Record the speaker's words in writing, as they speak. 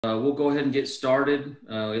We'll go ahead and get started.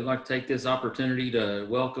 We'd like to take this opportunity to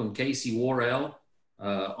welcome Casey Worrell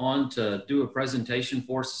on to do a presentation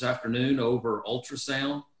for us this afternoon over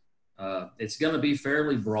ultrasound. It's going to be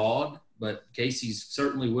fairly broad, but Casey's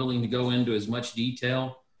certainly willing to go into as much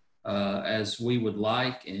detail as we would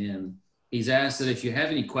like. And he's asked that if you have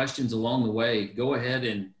any questions along the way, go ahead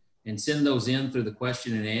and send those in through the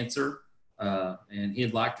question and answer. And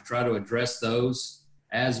he'd like to try to address those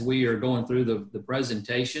as we are going through the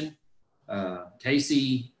presentation.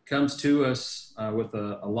 Casey comes to us with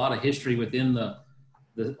a lot of history within the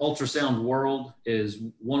ultrasound world, is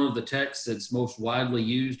one of the techs that's most widely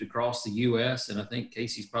used across the U.S. And I think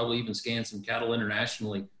Casey's probably even scanned some cattle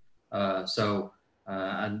internationally. I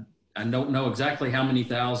don't know exactly how many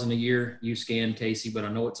thousand a year you scan, Casey, but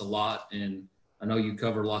I know it's a lot, and I know you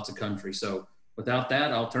cover lots of country. So without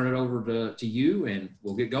that, I'll turn it over to you and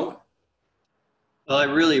we'll get going. Well, I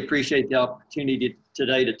really appreciate the opportunity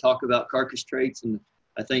today to talk about carcass traits, and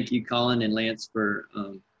I thank you, Colin and Lance, for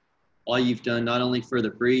all you've done, not only for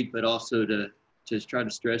the breed, but also to try to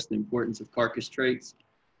stress the importance of carcass traits.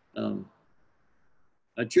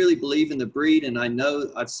 I truly believe in the breed, and I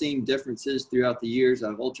know I've seen differences throughout the years.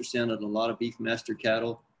 I've ultrasounded a lot of beef master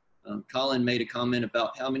cattle. Colin made a comment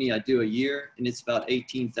about how many I do a year, and it's about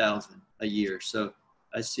 18,000 a year. So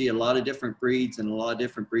I see a lot of different breeds and a lot of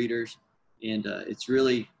different breeders. And it's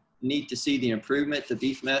really neat to see the improvement the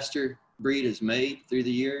Beefmaster breed has made through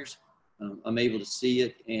the years. I'm able to see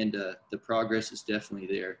it, and the progress is definitely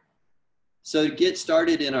there. So to get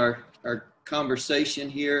started in our conversation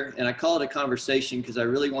here, and I call it a conversation because I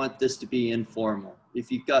really want this to be informal.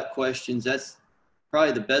 If you've got questions, that's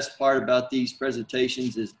probably the best part about these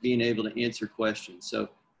presentations, is being able to answer questions. So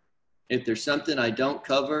if there's something I don't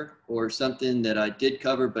cover or something that I did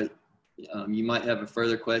cover, but you might have a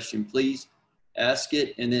further question, please ask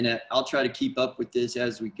it, and then I'll try to keep up with this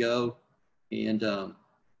as we go and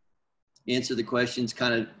answer the questions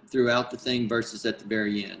kind of throughout the thing versus at the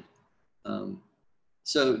very end.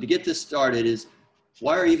 So to get this started is,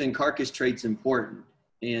 why are even carcass traits important?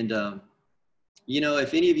 And you know,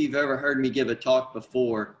 if any of you have ever heard me give a talk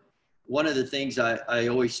before, one of the things I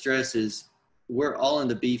always stress is we're all in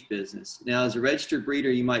the beef business. Now, as a registered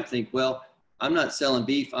breeder, you might think, well, I'm not selling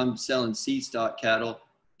beef, I'm selling seed stock cattle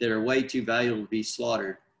that are way too valuable to be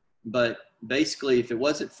slaughtered. But basically, if it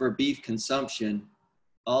wasn't for beef consumption,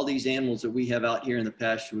 all these animals that we have out here in the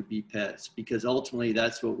pasture would be pets, because ultimately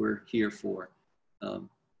that's what we're here for.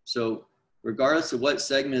 So regardless of what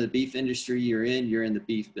segment of the beef industry you're in the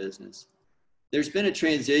beef business. There's been a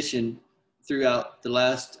transition throughout the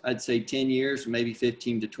last, I'd say 10 years, maybe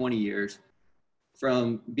 15 to 20 years,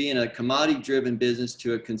 from being a commodity-driven business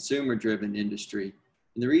to a consumer-driven industry.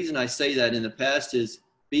 And the reason I say that, in the past, is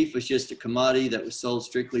beef was just a commodity that was sold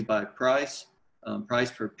strictly by price,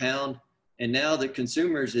 price per pound. And now the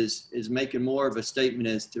consumers is making more of a statement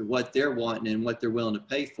as to what they're wanting and what they're willing to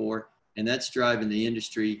pay for. And that's driving the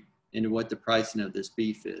industry into what the pricing of this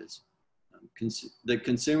beef is. The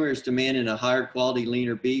consumer is demanding a higher quality,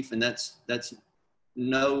 leaner beef, and that's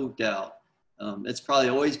no doubt. It's probably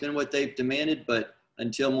always been what they've demanded, but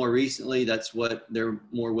until more recently, that's what they're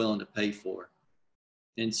more willing to pay for.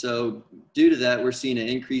 And so due to that, we're seeing an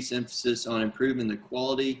increased emphasis on improving the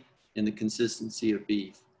quality and the consistency of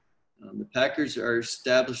beef. The packers are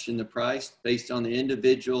establishing the price based on the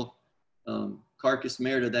individual carcass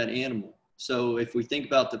merit of that animal. So if we think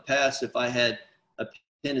about the past, if I had a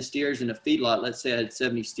pen of steers in a feedlot, let's say I had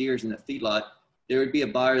 70 steers in a feedlot, there would be a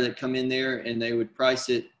buyer that come in there and they would price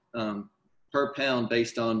it per pound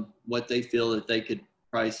based on what they feel that they could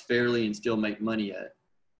price fairly and still make money at.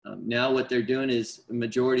 Now what they're doing is, the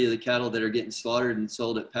majority of the cattle that are getting slaughtered and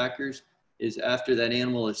sold at packers is, after that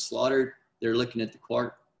animal is slaughtered, they're looking at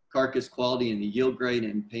the carcass quality and the yield grade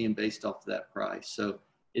and paying based off of that price. So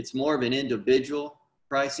it's more of an individual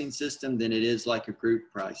pricing system than it is like a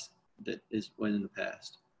group price that is when in the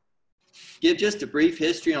past. Give just a brief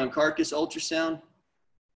history on carcass ultrasound.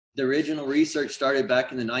 The original research started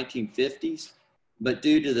back in the 1950s, but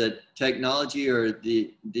due to the technology, or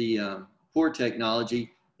the poor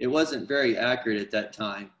technology, it wasn't very accurate at that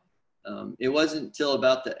time. It wasn't until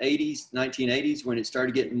about the 1980s, when it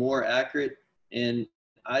started getting more accurate. And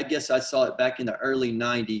I guess I saw it back in the early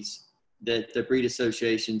 90s that the breed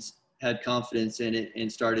associations had confidence in it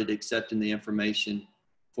and started accepting the information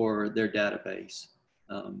for their database.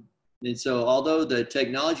 And so although the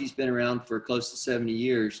technology's been around for close to 70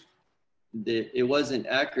 years, it wasn't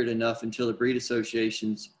accurate enough until the breed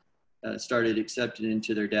associations started accepting it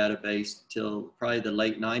into their database till probably the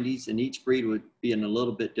late 90s, and each breed would be in a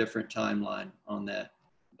little bit different timeline on that.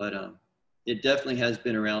 But it definitely has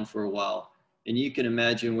been around for a while. And you can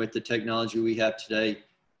imagine with the technology we have today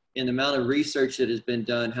and the amount of research that has been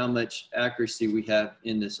done, how much accuracy we have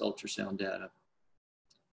in this ultrasound data.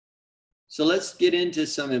 So let's get into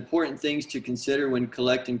some important things to consider when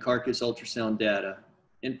collecting carcass ultrasound data.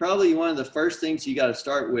 And probably one of the first things you got to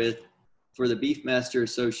start with for the Beefmaster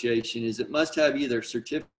Association is it must have either a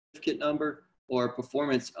certificate number or a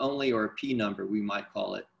performance only, or a P number, we might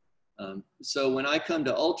call it. So when I come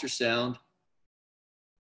to ultrasound,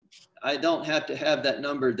 I don't have to have that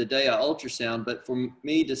number the day I ultrasound, but for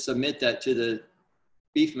me to submit that to the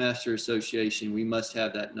Beefmaster Association, we must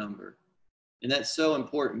have that number. And that's so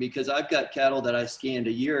important because I've got cattle that I scanned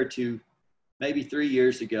a year or two, maybe 3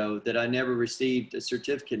 years ago, that I never received a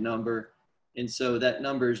certificate number. And so that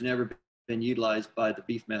number has never been utilized by the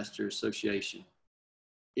Beefmaster Association.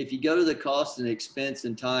 If you go to the cost and expense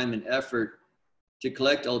and time and effort to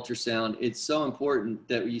collect ultrasound, it's so important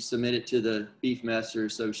that you submit it to the Beefmaster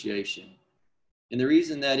Association. And the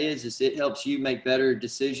reason that is it helps you make better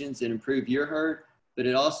decisions and improve your herd, but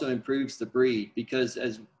it also improves the breed, because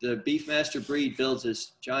as the Beefmaster breed builds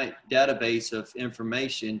this giant database of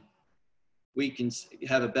information, we can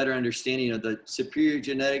have a better understanding of the superior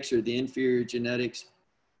genetics or the inferior genetics.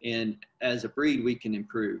 And as a breed, we can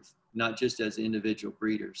improve, not just as individual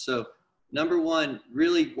breeders. So number one,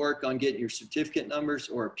 really work on getting your certificate numbers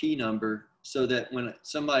or a P number so that when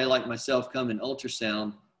somebody like myself come and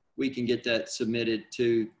ultrasound, we can get that submitted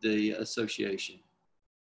to the association.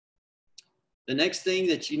 The next thing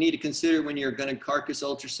that you need to consider when you're going to carcass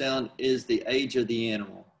ultrasound is the age of the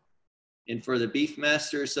animal. And for the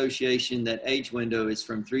Beefmaster Association, that age window is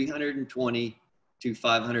from 320 to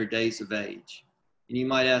 500 days of age. And you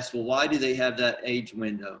might ask, well, why do they have that age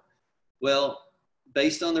window? Well,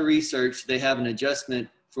 based on the research, they have an adjustment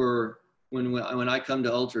for when I come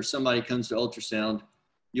to somebody comes to ultrasound,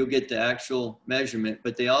 you'll get the actual measurement,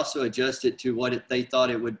 but they also adjust it to what they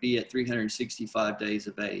thought it would be at 365 days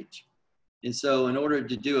of age. And so in order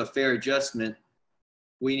to do a fair adjustment,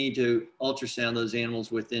 we need to ultrasound those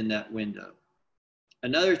animals within that window.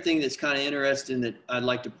 Another thing that's kind of interesting that I'd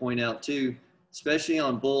like to point out too, especially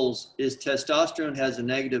on bulls, is testosterone has a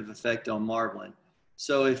negative effect on marbling.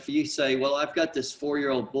 So if you say, well, I've got this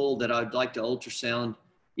 4-year-old bull that I'd like to ultrasound,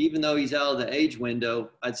 even though he's out of the age window,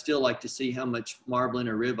 I'd still like to see how much marbling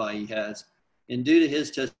or ribeye he has. And due to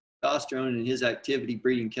his testosterone and his activity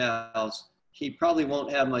breeding cows, he probably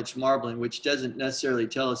won't have much marbling, which doesn't necessarily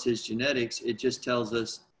tell us his genetics. It just tells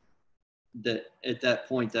us that at that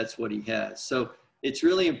point, that's what he has. So it's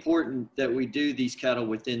really important that we do these cattle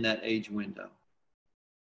within that age window.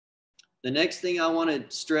 The next thing I want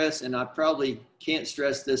to stress, and I probably can't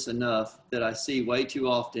stress this enough, that I see way too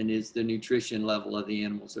often is the nutrition level of the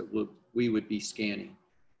animals that we would be scanning.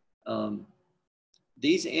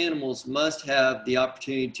 These animals must have the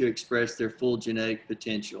opportunity to express their full genetic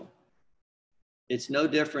potential. It's no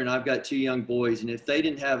different. I've got 2 young boys, and if they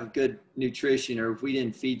didn't have good nutrition or if we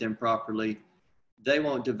didn't feed them properly, they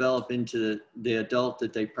won't develop into the adult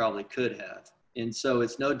that they probably could have. And so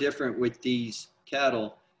it's no different with these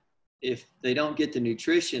cattle. If they don't get the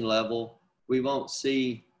nutrition level, we won't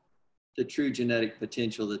see the true genetic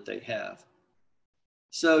potential that they have.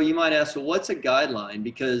 So you might ask, well, what's a guideline?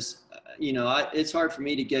 Because, it's hard for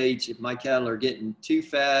me to gauge if my cattle are getting too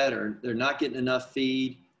fat or they're not getting enough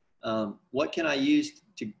feed. What can I use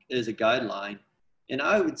as a guideline? And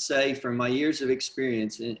I would say from my years of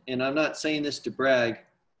experience, and I'm not saying this to brag,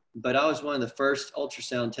 but I was one of the first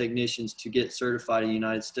ultrasound technicians to get certified in the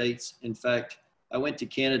United States. In fact, I went to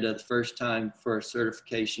Canada the first time for a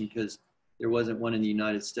certification because there wasn't one in the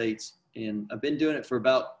United States. And I've been doing it for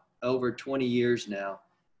about over 20 years now.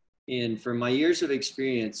 And from my years of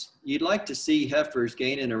experience, you'd like to see heifers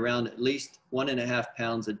gaining around at least 1.5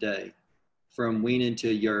 pounds a day from weaning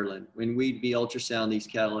to yearling, when we'd be ultrasound these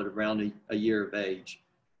cattle at around a year of age.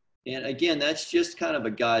 And again, that's just kind of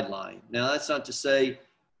a guideline. Now, that's not to say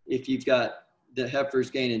if you've got the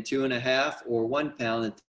heifers gaining 2.5 or 1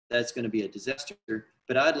 pound, that's going to be a disaster.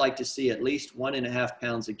 But I'd like to see at least 1.5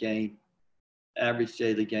 pounds of gain, average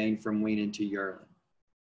daily gain from weaning to yearling.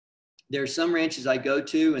 There are some ranches I go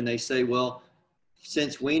to and they say, well,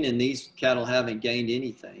 since weaning, these cattle haven't gained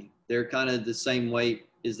anything. They're kind of the same weight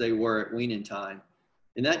as they were at weaning time.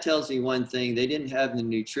 And that tells me one thing: they didn't have the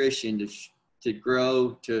nutrition to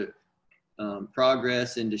grow, to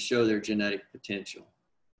progress, and to show their genetic potential.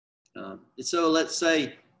 So let's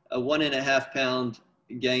say a 1.5 pound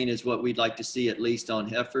gain is what we'd like to see at least on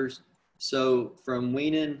heifers. So from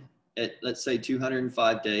weaning at, let's say,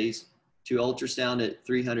 205 days to ultrasound at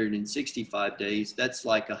 365 days, that's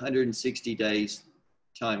like 160 days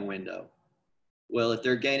time window. Well, if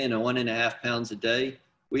they're gaining a 1.5 pounds a day,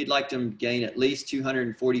 we'd like them to gain at least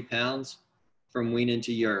 240 pounds from weaning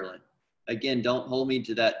to yearling. Again, don't hold me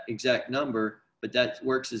to that exact number, but that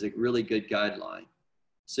works as a really good guideline.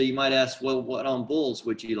 So you might ask, well, what on bulls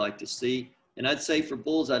would you like to see? And I'd say for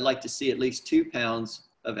bulls, I'd like to see at least 2 pounds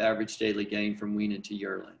of average daily gain from weaning to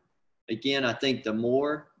yearling. Again, I think the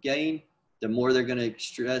more gain, the more they're going to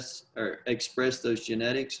express those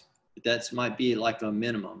genetics. But that might be like a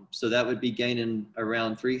minimum. So that would be gaining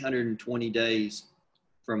around 320 days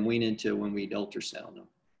from weaning to when we'd ultrasound them.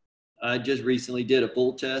 I just recently did a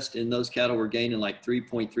bull test, and those cattle were gaining like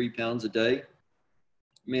 3.3 pounds a day.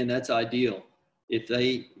 Man, that's ideal. If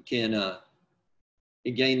they can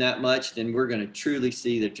gain that much, then we're going to truly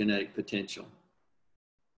see their genetic potential.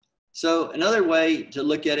 So another way to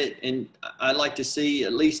look at it, and I like to see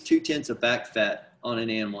at least 2/10 of back fat on an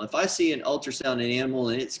animal. If I see an ultrasound an animal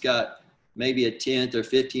and it's got maybe 1/10 or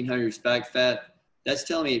 1,500 back fat, that's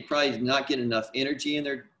telling me it probably is not getting enough energy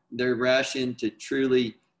in their ration to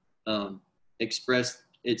truly express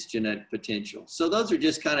its genetic potential. So those are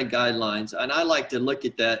just kind of guidelines. And I like to look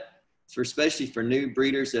at that especially for new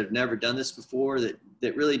breeders that have never done this before,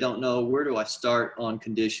 that really don't know, where do I start on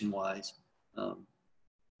condition wise?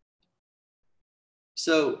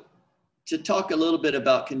 So to talk a little bit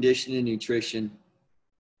about condition and nutrition,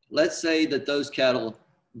 let's say that those cattle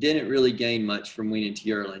didn't really gain much from weaning to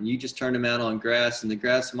yearling. You just turned them out on grass, and the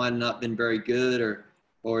grass might have not been very good,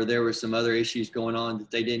 or there were some other issues going on that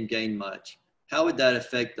they didn't gain much. How would that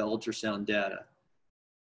affect the ultrasound data?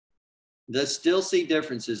 They'll still see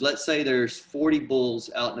differences. Let's say there's 40 bulls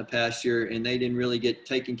out in a pasture and they didn't really get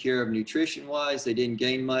taken care of nutrition wise. They didn't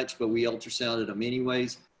gain much, but we ultrasounded them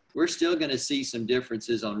anyways. We're still going to see some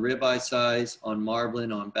differences on ribeye size, on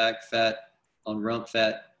marbling, on back fat, on rump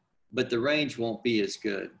fat, but the range won't be as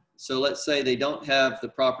good. So let's say they don't have the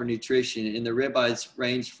proper nutrition, and the ribeyes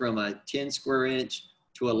range from a 10 square inch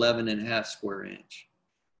to 11.5 square inch.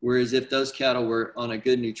 Whereas if those cattle were on a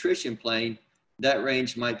good nutrition plane, that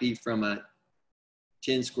range might be from a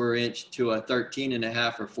 10 square inch to a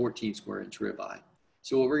 13.5 or 14 square inch ribeye.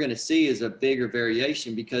 So what we're going to see is a bigger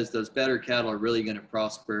variation, because those better cattle are really going to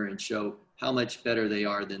prosper and show how much better they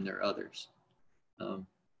are than their others.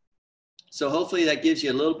 So hopefully that gives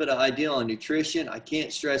you a little bit of idea on nutrition. I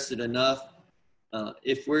can't stress it enough.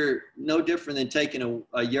 If we're no different than taking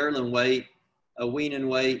a yearling weight, a weaning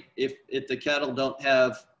weight, if the cattle don't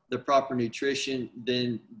have the proper nutrition,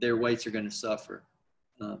 then their weights are going to suffer.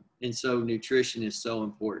 And so nutrition is so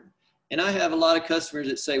important. And I have a lot of customers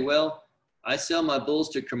that say, well, I sell my bulls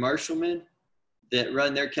to commercialmen that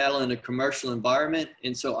run their cattle in a commercial environment.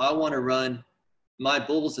 And so I want to run my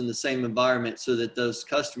bulls in the same environment so that those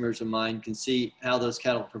customers of mine can see how those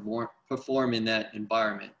cattle perform in that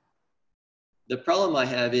environment. The problem I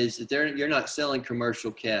have is that you're not selling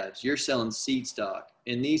commercial calves, you're selling seed stock.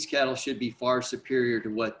 And these cattle should be far superior to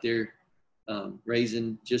what they're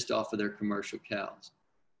raising just off of their commercial cows.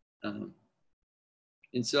 And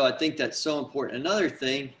so I think that's so important. Another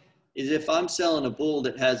thing is, if I'm selling a bull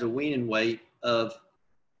that has a weaning weight of,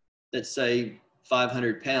 let's say,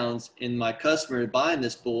 500 pounds, and my customer buying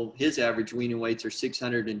this bull, his average weaning weights are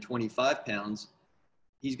 625 pounds,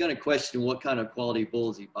 he's going to question what kind of quality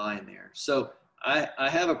bull is he buying there. So I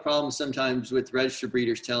have a problem sometimes with registered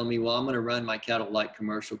breeders telling me, well, I'm going to run my cattle like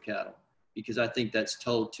commercial cattle, because I think that's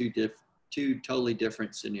two totally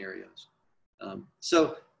different scenarios.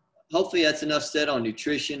 So hopefully that's enough said on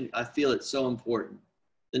nutrition. I feel it's so important.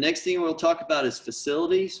 The next thing we'll talk about is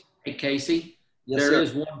facilities. Hey, Casey, yes, there sir.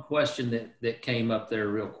 is one question that came up there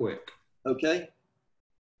real quick. Okay.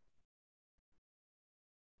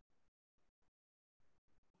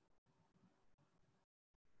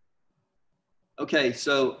 Okay,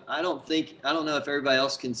 so I don't know if everybody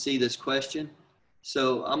else can see this question,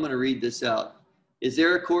 so I'm going to read this out. Is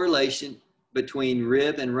there a correlation between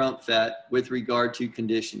rib and rump fat with regard to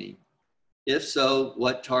conditioning? If so,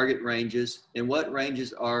 what target ranges, and what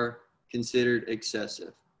ranges are considered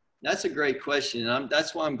excessive? That's a great question, and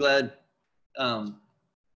that's why I'm glad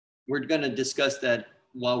we're going to discuss that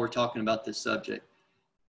while we're talking about this subject.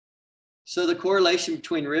 So the correlation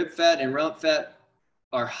between rib fat and rump fat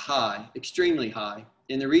are high, extremely high.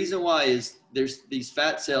 And the reason why is there's these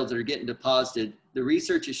fat cells that are getting deposited. The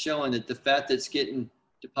research is showing that the fat that's getting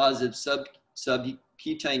deposited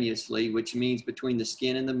subcutaneously, which means between the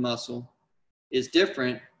skin and the muscle, is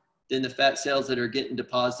different than the fat cells that are getting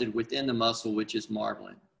deposited within the muscle, which is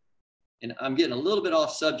marbling. And I'm getting a little bit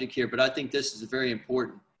off subject here, but I think this is very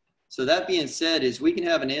important. So that being said, is we can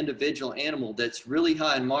have an individual animal that's really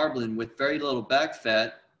high in marbling with very little back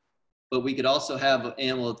fat, but we could also have an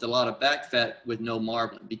animal with a lot of back fat with no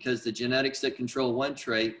marbling, because the genetics that control one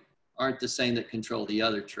trait aren't the same that control the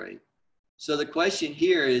other trait. So the question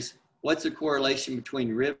here is, what's the correlation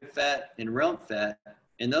between rib fat and rump fat?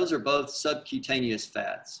 And those are both subcutaneous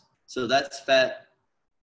fats. So that's fat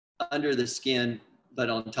under the skin, but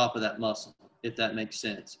on top of that muscle, if that makes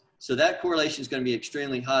sense. So that correlation is going to be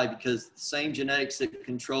extremely high because the same genetics that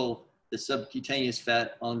control the subcutaneous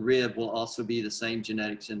fat on rib will also be the same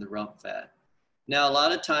genetics in the rump fat. Now, a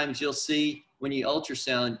lot of times you'll see when you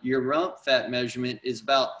ultrasound, your rump fat measurement is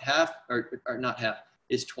about half, or not half,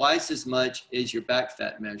 is twice as much as your back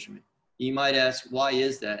fat measurement. You might ask, why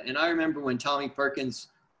is that? And I remember when Tommy Perkins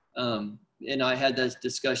and I had this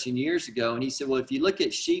discussion years ago, and he said, well, if you look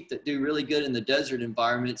at sheep that do really good in the desert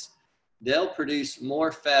environments, they'll produce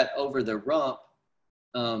more fat over the rump,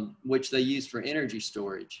 which they use for energy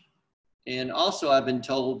storage. And also I've been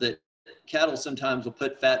told that cattle sometimes will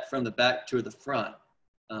put fat from the back to the front.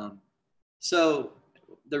 So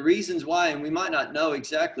the reasons why, and we might not know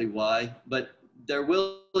exactly why, but there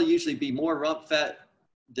will usually be more rump fat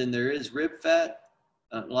than there is rib fat.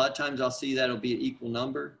 A lot of times I'll see that'll be an equal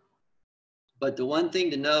number. But the one thing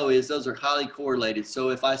to know is those are highly correlated. So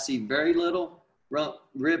if I see very little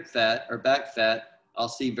rib fat or back fat, I'll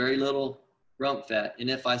see very little rump fat. And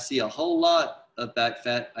if I see a whole lot of back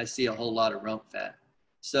fat, I see a whole lot of rump fat.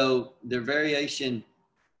 So their variation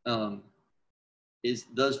is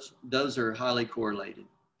those are highly correlated.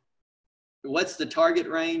 What's the target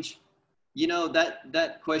range? You know,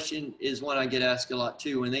 that question is one I get asked a lot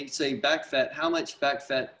too. When they say back fat, how much back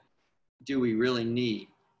fat do we really need?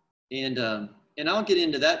 And I'll get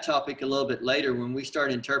into that topic a little bit later when we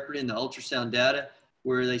start interpreting the ultrasound data,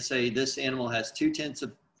 where they say this animal has 2/10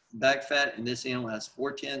 of back fat and this animal has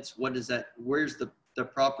 4/10. What is that? Where's the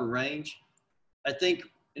proper range? I think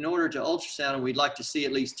in order to ultrasound them, we'd like to see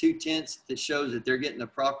at least 2/10 that shows that they're getting the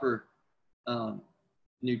proper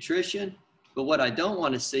nutrition. But what I don't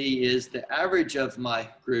want to see is the average of my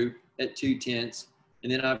group at 2/10,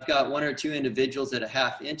 and then I've got 1 or 2 individuals at a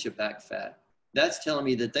 1/2 inch of back fat. That's telling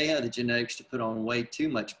me that they have the genetics to put on way too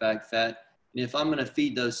much back fat. And if I'm going to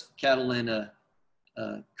feed those cattle in a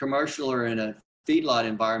commercial or in a feedlot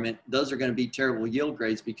environment, those are going to be terrible yield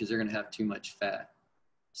grades because they're going to have too much fat.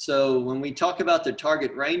 So when we talk about the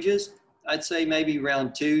target ranges, I'd say maybe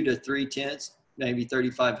around 2 to 3/10, maybe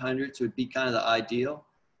 3,500 would be kind of the ideal.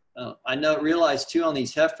 I realize too on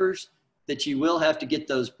these heifers that you will have to get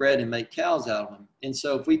those bred and make cows out of them. And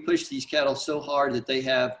so if we push these cattle so hard that they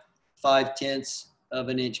have 5/10 of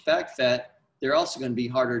an inch back fat, they're also going to be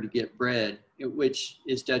harder to get bred, which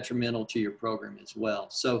is detrimental to your program as well.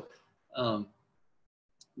 So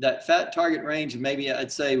that fat target range, maybe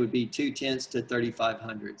I'd say would be 2/10 to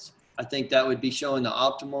 3,500. I think that would be showing the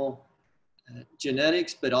optimal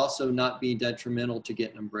genetics, but also not being detrimental to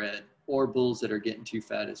getting them bred, or bulls that are getting too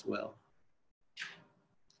fat as well.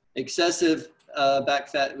 Excessive back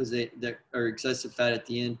fat or excessive fat at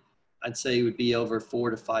the end, I'd say would be over 4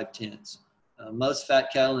 to 5/10. Most fat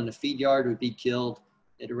cattle in a feed yard would be killed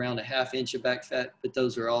at around a 1/2 inch of back fat, but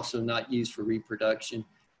those are also not used for reproduction.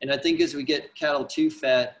 And I think as we get cattle too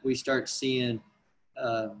fat, we start seeing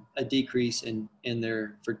a decrease in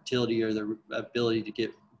their fertility or their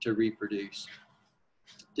ability to reproduce.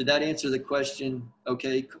 Did that answer the question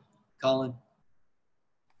okay, Colin?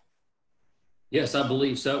 Yes, I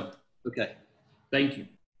believe so. Okay. Thank you.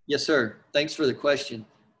 Yes, sir. Thanks for the question.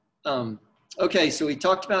 Okay, so we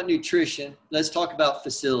talked about nutrition. Let's talk about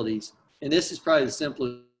facilities. And this is probably the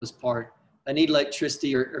simplest part. I need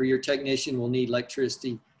electricity, or your technician will need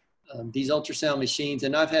electricity. These ultrasound machines,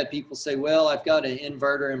 and I've had people say, well, I've got an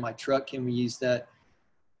inverter in my truck. Can we use that?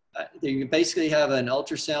 You basically have an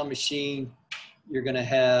ultrasound machine. You're going to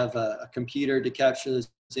have a computer to capture those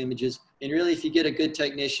images. And really, if you get a good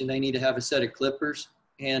technician, they need to have a set of clippers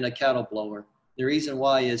and a cattle blower. The reason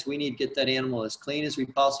why is we need to get that animal as clean as we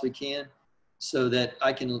possibly can so that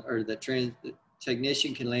the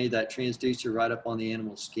technician can lay that transducer right up on the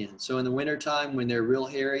animal's skin. So in the wintertime, when they're real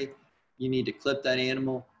hairy, you need to clip that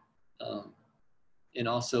animal and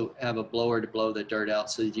also have a blower to blow the dirt out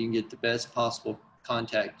so that you can get the best possible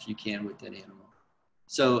contact you can with that animal.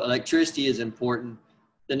 So electricity is important.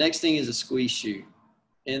 The next thing is a squeeze chute.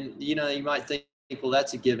 And you might think, well,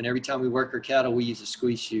 that's a given. Every time we work our cattle, we use a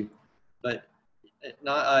squeeze chute. But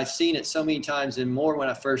I've seen it so many times, and more when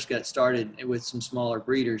I first got started with some smaller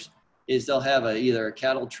breeders, is they'll have either a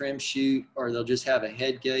cattle trim chute, or they'll just have a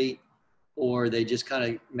head gate, or they just kind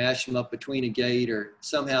of mash them up between a gate or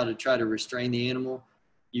somehow to try to restrain the animal.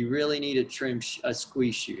 You really need a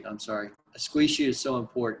squeeze chute. I'm sorry. A squeeze chute is so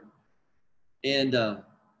important. And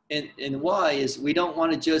why is we don't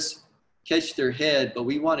want to just catch their head, but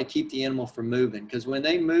we want to keep the animal from moving, because when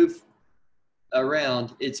they move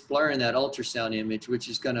around, it's blurring that ultrasound image, which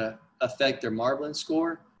is going to affect their marbling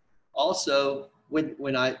score. Also,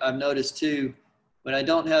 when I've noticed too, when I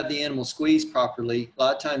don't have the animal squeezed properly, a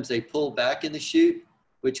lot of times they pull back in the chute,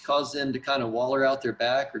 which causes them to kind of waller out their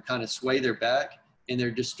back or kind of sway their back, and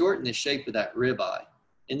they're distorting the shape of that ribeye.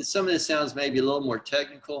 And some of this sounds maybe a little more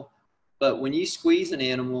technical, but when you squeeze an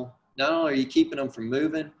animal, not only are you keeping them from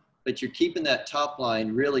moving, but you're keeping that top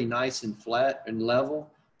line really nice and flat and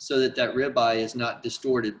level so that that ribeye is not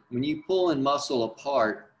distorted. When you pull and muscle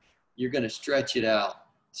apart, you're going to stretch it out.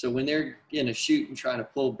 So when they're in a chute and trying to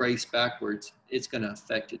pull brace backwards, it's going to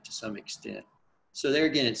affect it to some extent. So there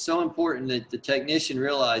again, it's so important that the technician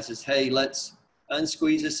realizes, hey, let's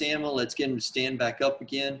unsqueeze this animal. Let's get him to stand back up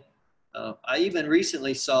again. I even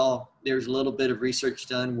recently saw there's a little bit of research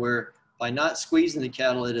done where by not squeezing the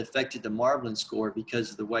cattle, it affected the marbling score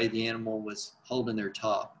because of the way the animal was holding their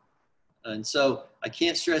top. And so I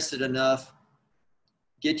can't stress it enough.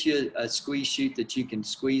 Get you a squeeze chute that you can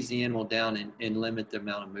squeeze the animal down and limit the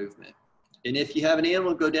amount of movement. And if you have an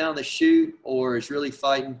animal go down the chute or is really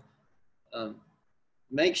fighting,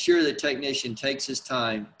 make sure the technician takes his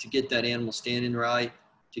time to get that animal standing right,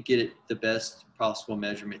 to get it the best possible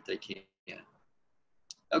measurement they can.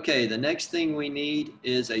 Okay, the next thing we need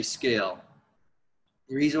is a scale.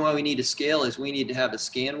 The reason why we need a scale is we need to have a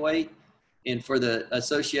scan weight. And for the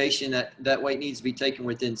association, that weight needs to be taken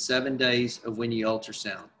within 7 days of when you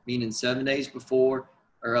ultrasound, meaning 7 days before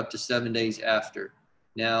or up to 7 days after.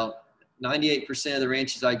 Now, 98% of the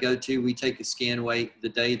ranches I go to, we take a scan weight the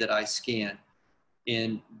day that I scan.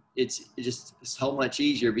 And it's so much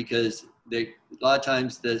easier because a lot of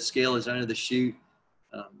times the scale is under the chute.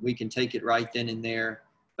 We can take it right then and there.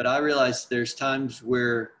 But I realize there's times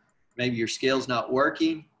where maybe your scale's not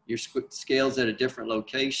working, your scale's at a different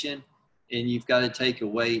location, and you've got to take a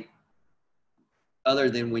weight other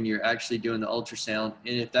than when you're actually doing the ultrasound.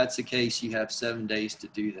 And if that's the case, you have 7 days to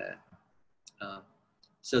do that.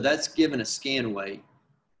 So that's given a scan weight.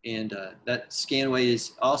 And that scan weight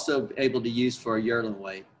is also able to use for a yearling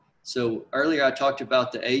weight. So earlier I talked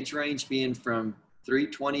about the age range being from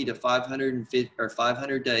 320 to 550 or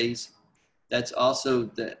 500 days. That's also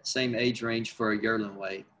the same age range for a yearling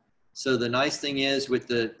weight. So the nice thing is with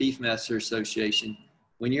the Beefmaster Association,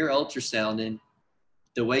 when you're ultrasounding,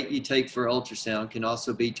 the weight you take for ultrasound can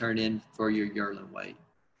also be turned in for your yearling weight.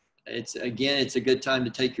 It's a good time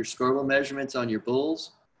to take your scrotal measurements on your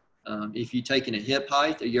bulls. If you're taking a hip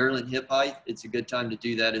height, a yearling hip height, it's a good time to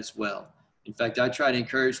do that as well. In fact, I try to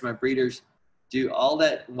encourage my breeders do all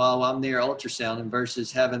that while I'm there ultrasounding versus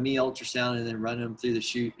having me ultrasound and then running them through the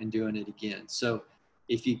chute and doing it again. So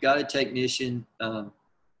if you've got a technician,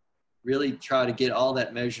 really try to get all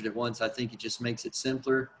that measured at once. I think it just makes it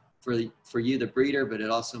simpler for you, the breeder, but it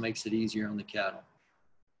also makes it easier on the cattle.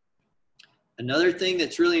 Another thing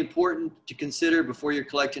that's really important to consider before you're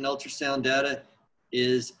collecting ultrasound data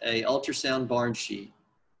is a ultrasound barn sheet.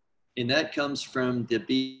 And that comes from the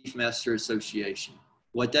Beefmaster Association.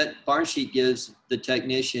 What that barn sheet gives the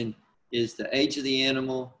technician is the age of the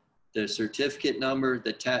animal, the certificate number,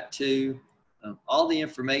 the tattoo, all the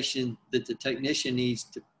information that the technician needs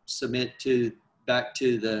to submit back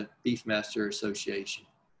to the Beefmaster Association.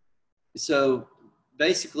 So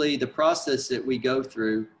basically the process that we go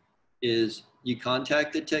through is you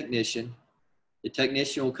contact the technician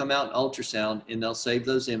will come out and ultrasound and they'll save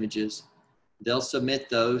those images. They'll submit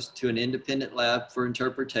those to an independent lab for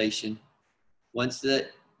interpretation. Once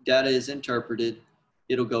that data is interpreted,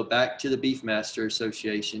 it'll go back to the Beefmaster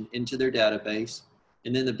Association into their database.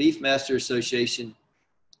 And then the Beefmaster Association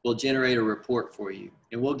will generate a report for you.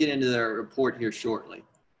 And we'll get into their report here shortly.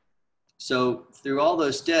 So through all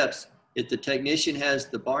those steps, if the technician has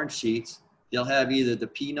the barn sheets, they'll have either the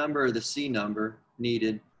P number or the C number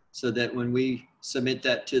needed so that when we submit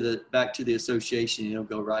that back to the association, it'll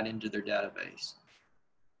go right into their database.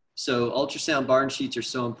 So ultrasound barn sheets are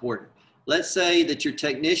so important. Let's say that your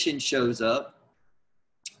technician shows up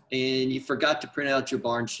and you forgot to print out your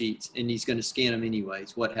barn sheets and he's going to scan them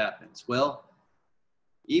anyways. What happens? Well,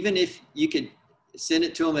 even if you could send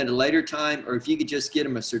it to him at a later time, or if you could just get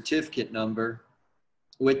him a certificate number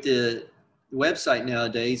with the website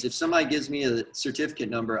nowadays, if somebody gives me a certificate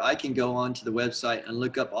number, I can go onto the website and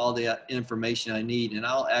look up all the information I need, and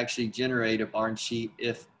I'll actually generate a barn sheet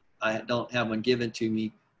if I don't have one given to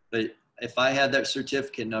me. But if I have that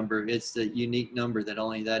certificate number, it's the unique number that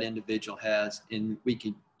only that individual has, and we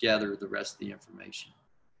can gather the rest of the information.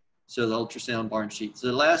 So the ultrasound barn sheet. So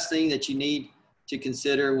the last thing that you need to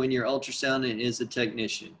consider when you're ultrasounding is a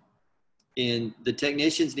technician. And the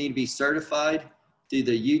technicians need to be certified through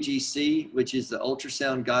the UGC, which is the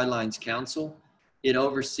Ultrasound Guidelines Council. It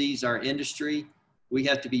oversees our industry. We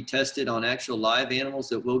have to be tested on actual live animals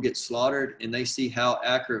that will get slaughtered, and they see how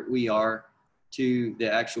accurate we are to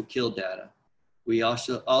the actual kill data. We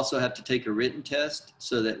also have to take a written test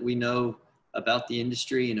so that we know about the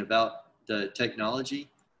industry and about the technology.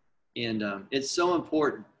 And it's so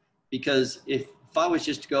important, because if I was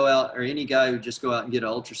just to go out, or any guy would just go out and get an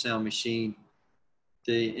ultrasound machine,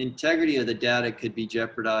 the integrity of the data could be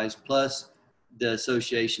jeopardized, plus the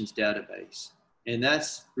association's database. And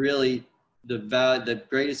that's really the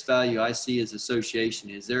greatest value I see as association,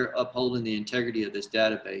 is they're upholding the integrity of this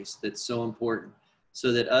database that's so important,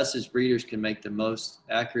 so that us as breeders can make the most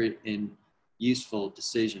accurate and useful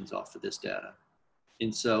decisions off of this data.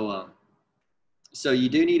 And so, so you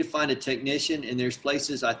do need to find a technician, and there's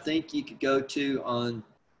places I think you could go to on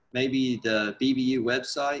maybe the BBU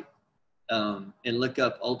website and look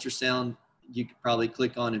up ultrasound. You could probably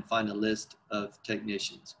click on and find a list of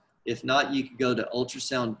technicians. If not, you could go to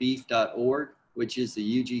ultrasoundbeef.org, which is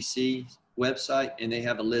the UGC website, and they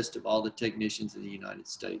have a list of all the technicians in the United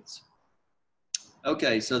States.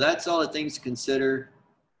 Okay, so that's all the things to consider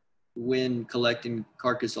when collecting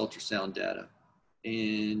carcass ultrasound data.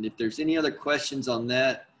 And if there's any other questions on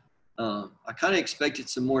that, I kind of expected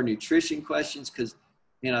some more nutrition questions, because,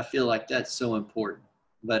 man, I feel like that's so important.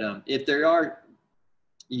 But if there are,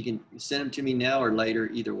 you can send them to me now or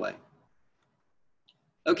later, either way.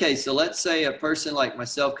 Okay, so let's say a person like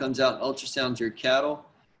myself comes out and ultrasounds your cattle,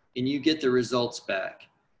 and you get the results back.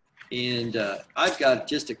 And I've got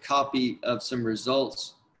just a copy of some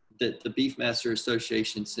results that the Beefmaster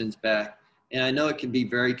Association sends back. And I know it can be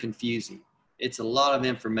very confusing. It's a lot of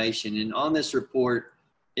information. And on this report,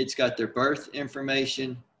 it's got their birth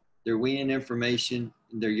information, their weaning information,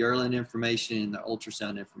 their yearling information, and their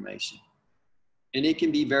ultrasound information. And it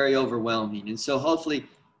can be very overwhelming. And so hopefully,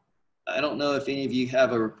 I don't know if any of you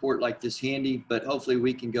have a report like this handy, but hopefully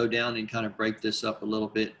we can go down and kind of break this up a little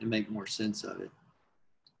bit and make more sense of it.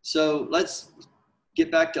 So let's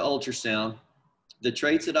get back to ultrasound. The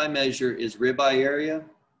traits that I measure is ribeye area,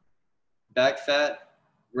 back fat,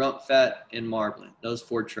 rump fat, and marbling, those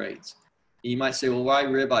 4 traits. And you might say, well, why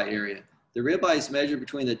ribeye area? The ribeye is measured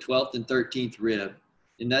between the 12th and 13th rib,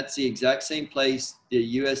 and that's the exact same place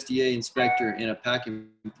the USDA inspector in a packing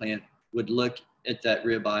plant would look at that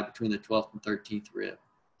ribeye between the 12th and 13th rib.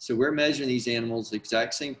 So we're measuring these animals the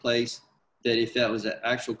exact same place that if that was an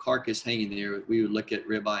actual carcass hanging there, we would look at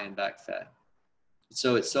ribeye and back fat.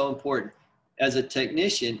 So it's so important. As a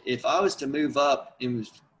technician, if I was to move up and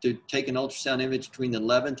was to take an ultrasound image between the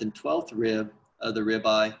 11th and 12th rib of the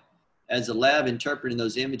ribeye, as a lab interpreting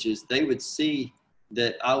those images, they would see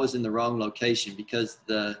that I was in the wrong location, because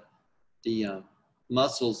the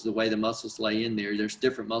muscles, the way the muscles lay in there, there's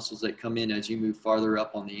different muscles that come in as you move farther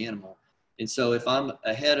up on the animal. And so if I'm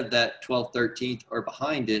ahead of that 12th, 13th, or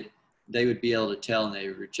behind it, they would be able to tell, and they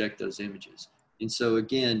would reject those images. And so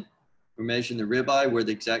again, we're measuring the ribeye, we're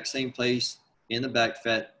the exact same place, and the back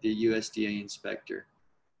fat, the USDA inspector.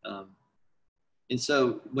 And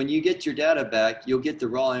so when you get your data back, you'll get the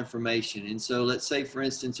raw information. And so let's say, for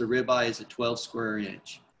instance, a ribeye is a 12 square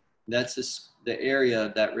inch. That's the area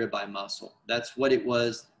of that ribeye muscle. That's what it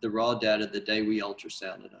was, the raw data, the day we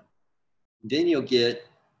ultrasounded them. Then you'll get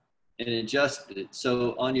an adjusted.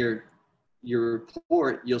 So on your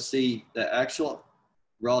report, you'll see the actual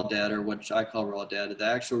raw data, or what I call raw data, the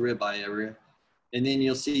actual ribeye area. And then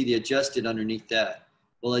you'll see the adjusted underneath that.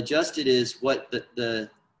 Well, adjusted is what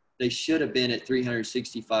they should have been at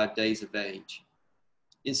 365 days of age.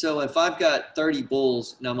 And so if I've got 30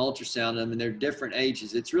 bulls and I'm ultrasounding them and they're different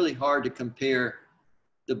ages, it's really hard to compare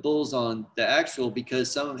the bulls on the actual,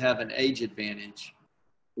 because some of them have an age advantage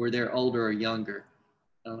where they're older or younger.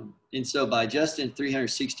 And so by adjusting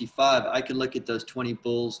 365, I could look at those 20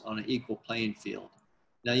 bulls on an equal playing field.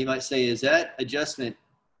 Now you might say, is that adjustment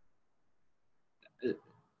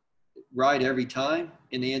right every time?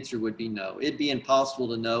 And the answer would be no. It'd be impossible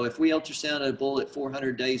to know. If we ultrasounded a bull at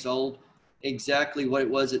 400 days old, exactly what it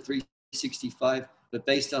was at 365, but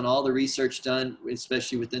based on all the research done,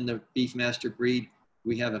 especially within the Beefmaster breed,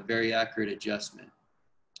 we have a very accurate adjustment.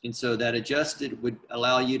 And so that adjusted would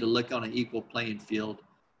allow you to look on an equal playing field,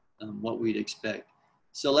 what we'd expect.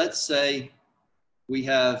 So let's say we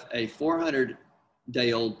have a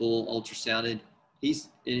 400-day-old bull ultrasounded. His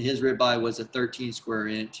ribeye was a 13 square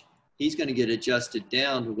inch. He's going to get adjusted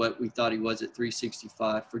down to what we thought he was at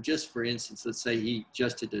 365. For instance, let's say he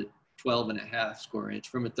adjusted to 12.5 square inch,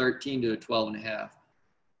 from a 13 to a 12.5.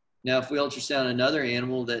 Now, if we ultrasound another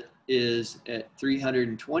animal that is at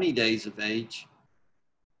 320 days of age,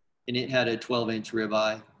 and it had a 12-inch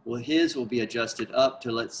ribeye, well, his will be adjusted up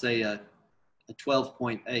to, let's say, a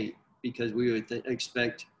 12.8. because we would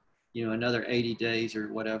expect, you know, another 80 days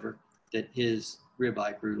or whatever that his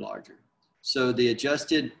ribeye grew larger. So the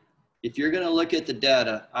adjusted, if you're going to look at the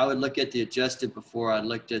data, I would look at the adjusted before I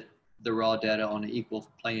looked at the raw data on an equal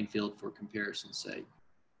playing field for comparison's sake.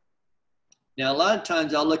 Now, a lot of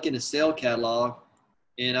times I'll look in a sale catalog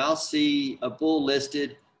and I'll see a bull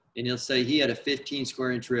listed and he'll say he had a 15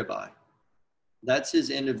 square inch ribeye. That's his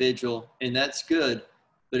individual, and that's good,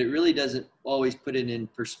 but it really doesn't always put it in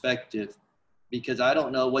perspective because I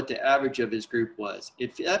don't know what the average of his group was.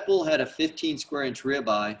 If that bull had a 15 square inch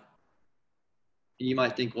ribeye, you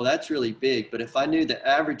might think, well, that's really big. But if I knew the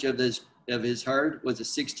average of his herd was a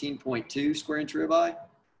 16.2 square inch ribeye,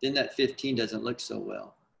 then that 15 doesn't look so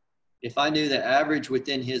well. If I knew the average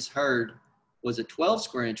within his herd was a 12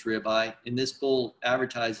 square inch ribeye and this bull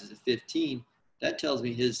advertises a 15, that tells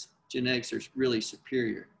me his genetics are really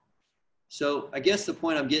superior. So I guess the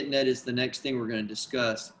point I'm getting at is the next thing we're going to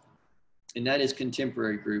discuss, and that is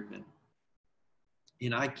contemporary grouping.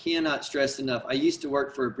 And I cannot stress enough, I used to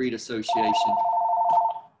work for a breed association.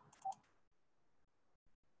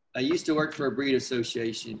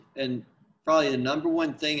 And probably the number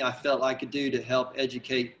one thing I felt I could do to help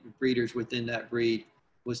educate breeders within that breed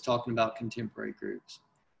was talking about contemporary groups.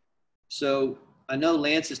 So I know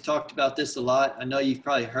Lance has talked about this a lot. I know you've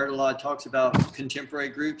probably heard a lot of talks about contemporary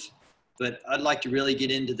groups, but I'd like to really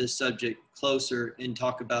get into this subject closer and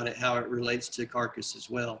talk about it, how it relates to Carcass as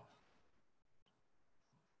well.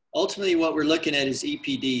 Ultimately, what we're looking at is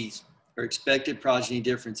EPDs, or expected progeny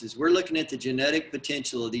differences. We're looking at the genetic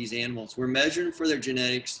potential of these animals. We're measuring for their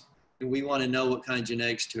genetics, and we want to know what kind of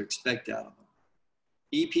genetics to expect out of them.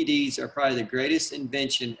 EPDs are probably the greatest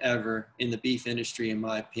invention ever in the beef industry, in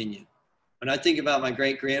my opinion. When I think about my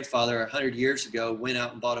great-grandfather 100 years ago, went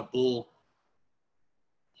out and bought a bull.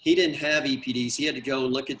 He didn't have EPDs. He had to go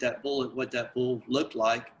look at that bull, at what that bull looked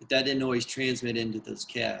like, but that didn't always transmit into those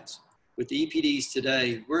calves. With the EPDs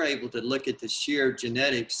today, we're able to look at the sheer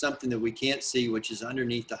genetics, something that we can't see, which is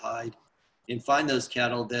underneath the hide, and find those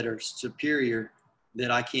cattle that are superior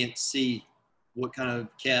that I can't see what kind of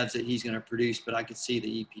calves that he's going to produce, but I can see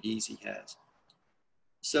the EPDs he has.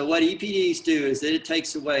 So what EPDs do is that it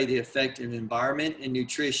takes away the effect of environment and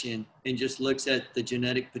nutrition and just looks at the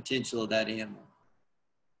genetic potential of that animal.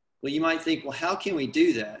 Well, you might think, well, how can we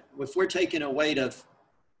do that? If we're taking a weight of,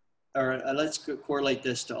 or let's correlate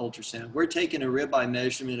this to ultrasound. We're taking a ribeye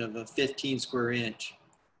measurement of a 15 square inch.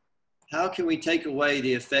 How can we take away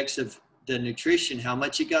the effects of the nutrition, how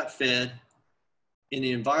much it got fed, in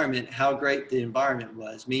the environment, how great the environment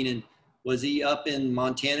was? Meaning, was he up in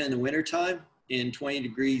Montana in the wintertime in 20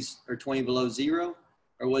 degrees or 20 below zero?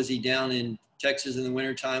 Or was he down in Texas in the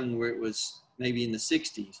wintertime where it was maybe in the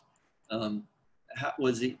 60s?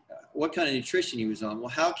 What kind of nutrition he was on? Well,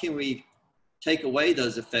 how can we take away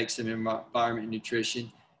those effects of environment and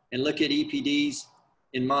nutrition and look at EPDs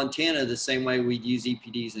in Montana the same way we'd use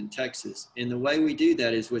EPDs in Texas? And the way we do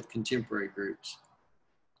that is with contemporary groups.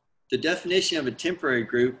 The definition of a temporary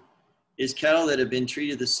group is cattle that have been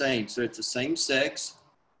treated the same. So it's the same sex,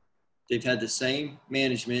 they've had the same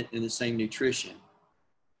management and the same nutrition.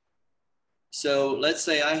 So let's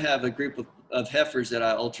say I have a group of heifers that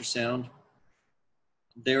I ultrasound.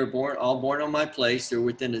 They were all born on my place. They're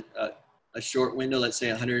within a short window, let's say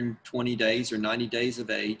 120 days or 90 days of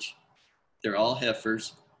age. They're all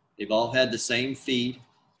heifers. They've all had the same feed.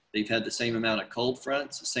 They've had the same amount of cold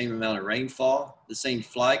fronts, the same amount of rainfall, the same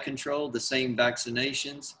fly control, the same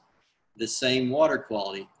vaccinations, the same water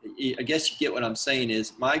quality. I guess you get what I'm saying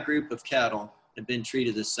is my group of cattle have been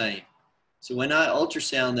treated the same. So when I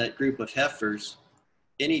ultrasound that group of heifers,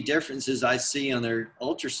 any differences I see on their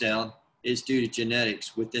ultrasound is due to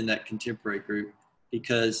genetics within that contemporary group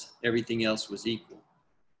because everything else was equal.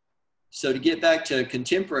 So to get back to a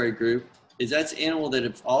contemporary group, is that's animals that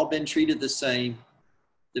have all been treated the same.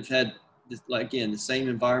 They've had, again, the same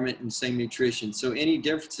environment and same nutrition. So any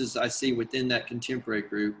differences I see within that contemporary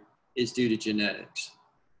group is due to genetics.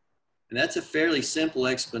 And that's a fairly simple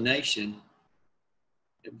explanation,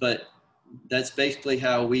 but that's basically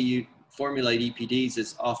how we formulate EPDs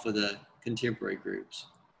is off of the contemporary groups.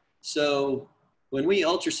 So when we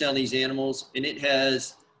ultrasound these animals and it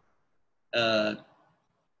has 12-inch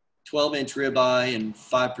ribeye and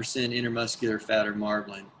 5% intermuscular fat or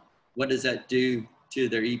marbling, what does that do to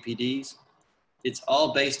their EPDs? It's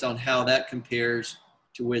all based on how that compares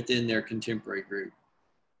to within their contemporary group.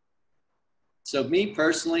 So me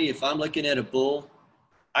personally, if I'm looking at a bull,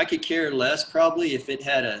 I could care less probably if it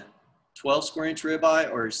had a 12 square inch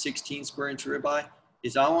ribeye or a 16 square inch ribeye,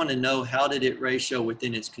 is I want to know how did it ratio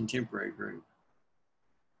within its contemporary group.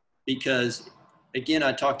 Because again,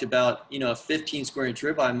 I talked about, you know, a 15 square inch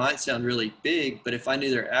ribeye might sound really big, but if I knew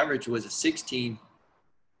their average was a 16,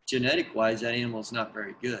 genetic wise, that animal is not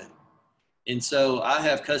very good. And so I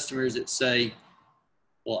have customers that say,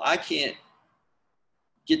 well, I can't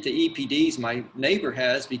get the EPDs my neighbor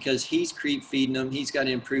has because he's creep feeding them. He's got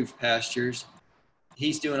improved pastures.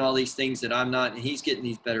 He's doing all these things that I'm not, and he's getting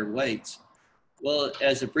these better weights. Well,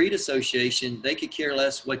 as a breed association, they could care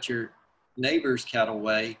less what your neighbor's cattle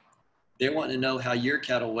weigh. They want to know how your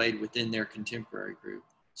cattle weighed within their contemporary group.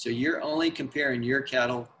 So you're only comparing your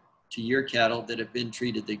cattle to your cattle that have been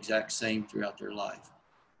treated the exact same throughout their life.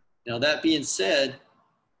 Now, that being said,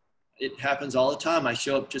 it happens all the time. I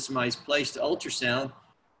show up to somebody's place to ultrasound,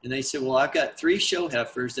 and they say, well, I've got 3 show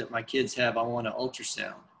heifers that my kids have. I want to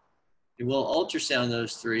ultrasound. And we'll ultrasound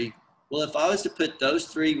those 3. Well, if I was to put those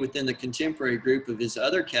 3 within the contemporary group of his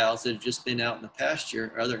other cows that have just been out in the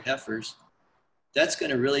pasture, or other heifers, that's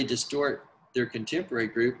going to really distort their contemporary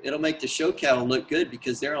group. It'll make the show cattle look good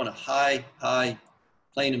because they're on a high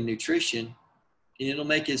plane of nutrition, and it'll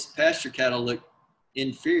make his pasture cattle look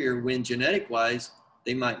inferior when genetic-wise,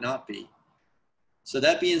 they might not be. So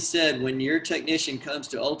that being said, when your technician comes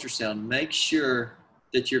to ultrasound, make sure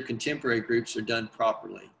that your contemporary groups are done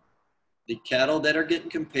properly. The cattle that are getting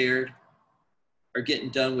compared are getting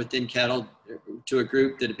done within cattle to a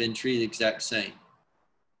group that have been treated the exact same.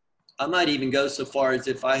 I might even go so far as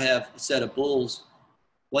if I have a set of bulls,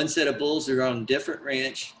 one set of bulls are on a different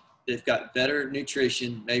ranch, they've got better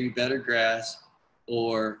nutrition, maybe better grass,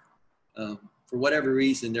 or for whatever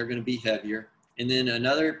reason, they're going to be heavier. And then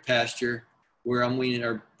another pasture where I'm weaning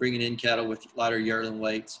or bringing in cattle with lighter yearling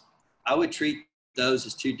weights, I would treat those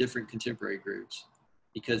as 2 different contemporary groups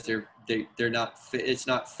because they're not, it's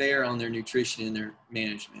not fair on their nutrition and their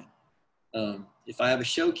management. If I have a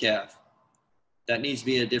show calf, that needs to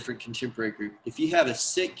be a different contemporary group. If you have a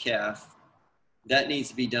sick calf, that needs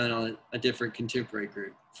to be done on a different contemporary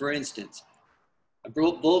group. For instance, a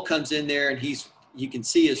bull comes in there and you can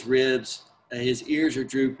see his ribs, his ears are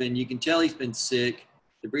drooping. You can tell he's been sick.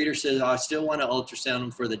 The breeder says, I still want to ultrasound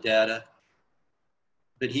him for the data,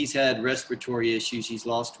 but he's had respiratory issues. He's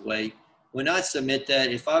lost weight. When I submit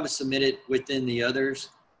that, if I was submitted within the others,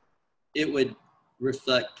 it would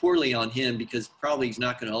reflect poorly on him because probably he's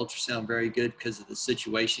not going to ultrasound very good because of the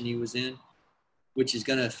situation he was in, which is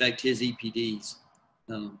going to affect his EPDs.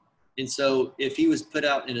 And so if he was put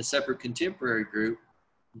out in a separate contemporary group,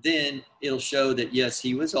 then it'll show that, yes,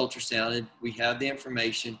 he was ultrasounded. We have the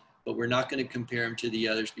information, but we're not going to compare him to the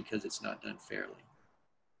others because it's not done fairly.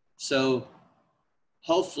 So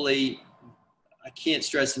hopefully, I can't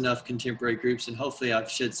stress enough contemporary groups, and hopefully I've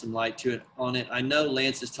shed some light on it. I know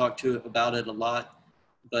Lance has talked about it a lot,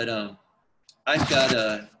 but I've got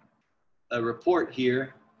a report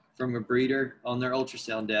here from a breeder on their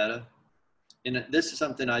ultrasound data. And this is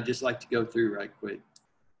something I'd just like to go through right quick.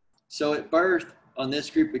 So at birth, on this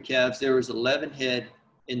group of calves, there was 11 head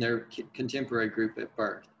in their contemporary group at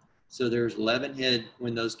birth. So there was 11 head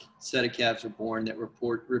when those set of calves were born that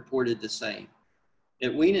reported the same.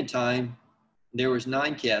 At weaning time, there was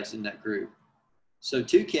 9 calves in that group. So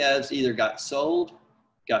 2 calves either got sold,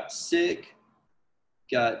 got sick,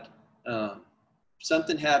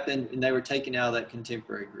 something happened, and they were taken out of that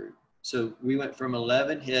contemporary group. So we went from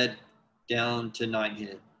 11 head down to 9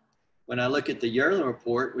 head. When I look at the yearling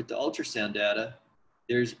report with the ultrasound data,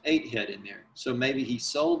 there's 8 head in there. So maybe he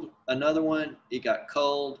sold another one, it got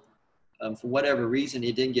cold. For whatever reason,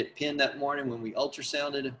 it didn't get pinned that morning when we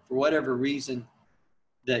ultrasounded. For whatever reason,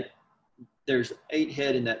 that there's 8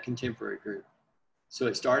 head in that contemporary group. So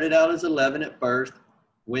it started out as 11 at birth,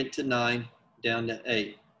 went to 9, down to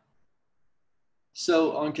 8.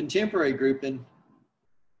 So on contemporary grouping,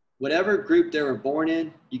 whatever group they were born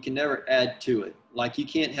in, you can never add to it. Like you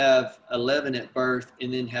can't have 11 at birth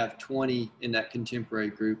and then have 20 in that contemporary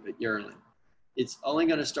group at yearling. It's only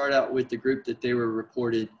going to start out with the group that they were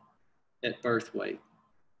reported at birth weight.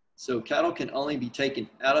 So cattle can only be taken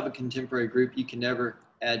out of a contemporary group. You can never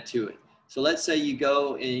add to it. So let's say you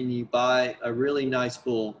go and you buy a really nice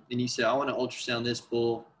bull and you say, I want to ultrasound this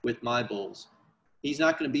bull with my bulls. He's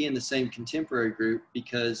not going to be in the same contemporary group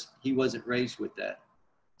because he wasn't raised with that.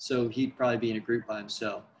 So he'd probably be in a group by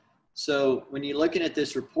himself. So when you're looking at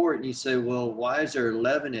this report and you say, well, why is there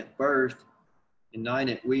 11 at birth and 9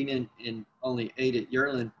 at weaning and only 8 at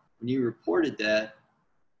yearling? When you reported that,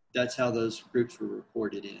 that's how those groups were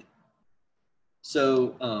reported in.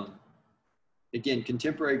 So again,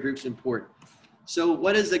 contemporary group's important. So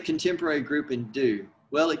what does the contemporary grouping do?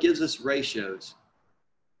 Well, it gives us ratios.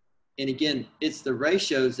 And again, it's the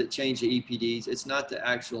ratios that change the EPDs. It's not the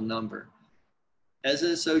actual number. As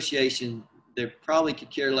an association, they probably could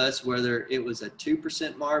care less whether it was a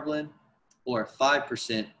 2% marbling or a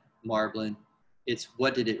 5% marbling. It's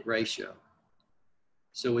what did it ratio.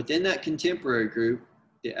 So within that contemporary group,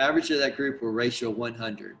 the average of that group will ratio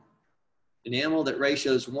 100. An animal that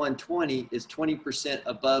ratios 120 is 20%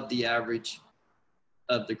 above the average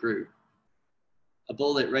of the group. A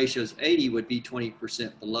bull that ratios 80 would be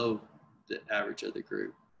 20% below the average of the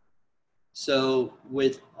group. So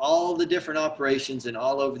with all the different operations and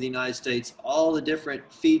all over the United States, all the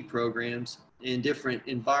different feed programs in different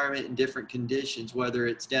environment and different conditions, whether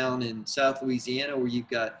it's down in South Louisiana where you've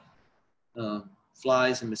got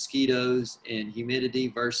flies and mosquitoes and humidity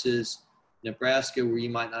versus Nebraska where you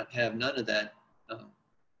might not have none of that.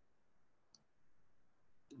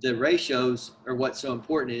 The ratios are what's so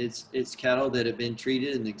important. It's cattle that have been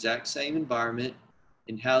treated in the exact same environment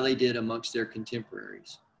and how they did amongst their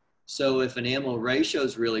contemporaries. So if an animal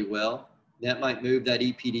ratios really well, that might move that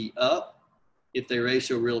EPD up. If they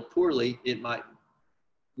ratio real poorly, it might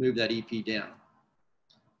move that EP down.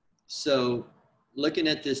 So looking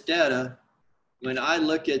at this data, when I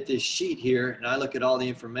look at this sheet here and I look at all the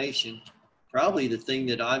information, probably the thing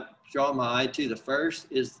that I draw my eye to the first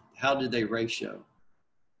is how did they ratio?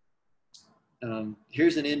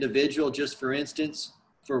 Here's an individual, just for instance,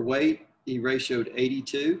 for weight, he ratioed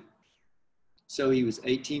 82. So he was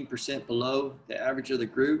 18% below the average of the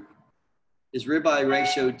group. His ribeye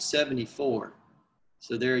ratioed 74.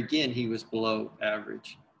 So there again, he was below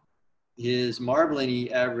average. His marbling, he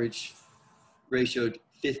ratioed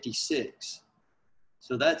 56.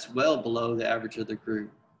 So that's well below the average of the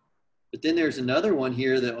group. But then there's another one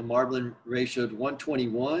here that a marbling ratioed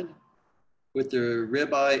 121 with the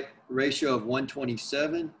ribeye ratio of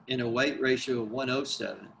 127 and a weight ratio of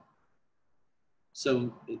 107.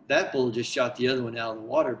 So that bull just shot the other one out of the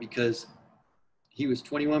water because he was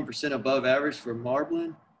 21% above average for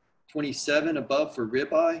marbling, 27 above for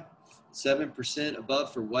ribeye, 7%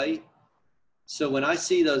 above for weight. So when I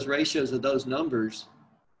see those ratios of those numbers,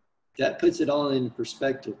 that puts it all in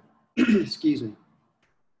perspective. Excuse me.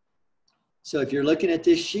 So if you're looking at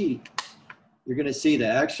this sheet, you're going to see the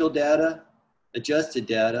actual data, adjusted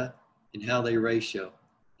data, and how they ratio.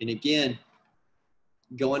 And again,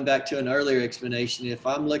 going back to an earlier explanation, if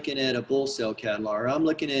I'm looking at a bull sale catalog or I'm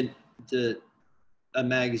looking at a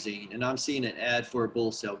magazine and I'm seeing an ad for a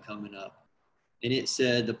bull sale coming up and it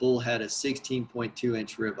said the bull had a 16.2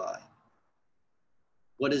 inch ribeye,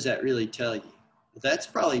 what does that really tell you? Well, that's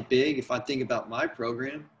probably big if I think about my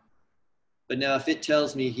program. But now if it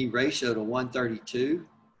tells me he ratioed a 132,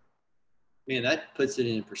 man, that puts it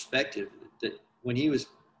in perspective that when he was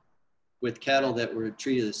with cattle that were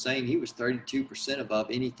treated the same, he was 32% above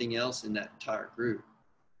anything else in that entire group.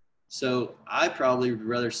 So I probably would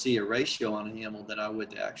rather see a ratio on an animal than I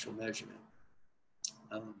would the actual measurement.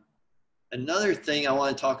 Another thing I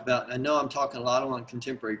want to talk about, and I know I'm talking a lot on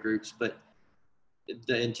contemporary groups, but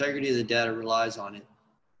the integrity of the data relies on it.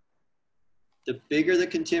 The bigger the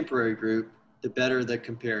contemporary group, the better the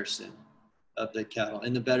comparison of the cattle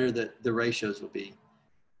and the better the ratios will be.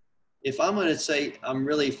 If I'm going to say I'm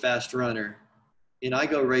really a fast runner and I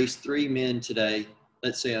go race 3 men today,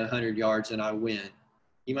 let's say 100 yards and I win,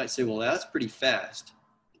 you might say, well, that's pretty fast.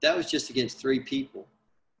 But that was just against 3 people.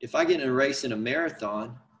 If I get in a race in a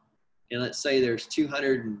marathon and let's say there's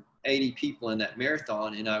 280 people in that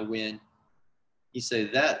marathon and I win, you say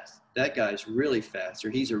that guy's really fast or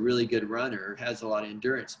he's a really good runner or has a lot of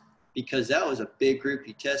endurance because that was a big group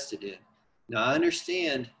he tested in. Now I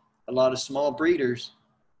understand a lot of small breeders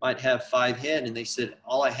might have 5 head and they said,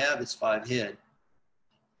 all I have is 5 head.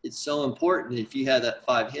 It's so important if you have that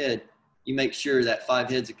 5 head, you make sure that 5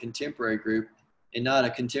 head's a contemporary group and not a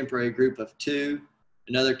contemporary group of 2,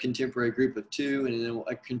 another contemporary group of 2, and then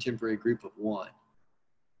a contemporary group of 1.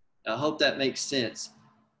 Now, I hope that makes sense.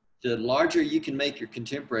 The larger you can make your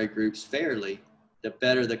contemporary groups fairly, the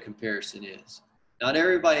better the comparison is. Not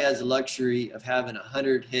everybody has the luxury of having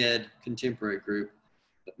 100 head contemporary group,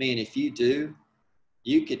 but man, if you do,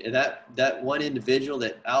 you can, that one individual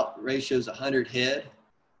that out ratios 100 head,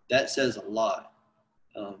 that says a lot.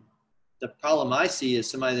 The problem I see is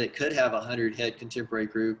somebody that could have 100 head contemporary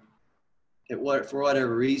group, for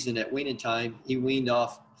whatever reason at weaning time, he weaned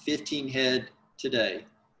off 15 head today.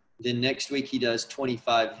 Then next week he does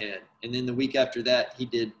 25 head. And then the week after that, he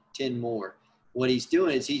did 10 more. What he's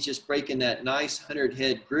doing is he's just breaking that nice 100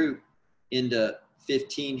 head group into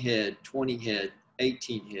 15 head, 20 head,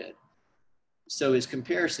 18 head. So his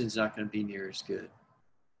comparison's not going to be near as good.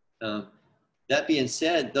 That being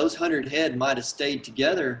said, those 100 head might have stayed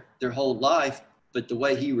together their whole life, but the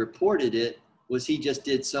way he reported it was he just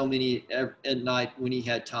did so many at night when he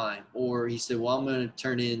had time, or he said, well, I'm going to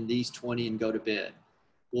turn in these 20 and go to bed.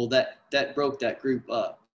 Well, that broke that group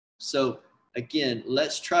up. So again,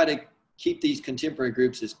 let's try to keep these contemporary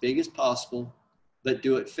groups as big as possible, but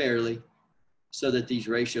do it fairly so that these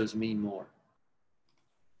ratios mean more.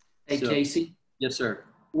 Hey, So, Casey. Yes, sir.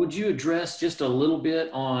 Would you address just a little bit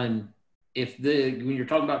on when you're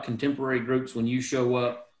talking about contemporary groups, when you show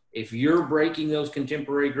up, if you're breaking those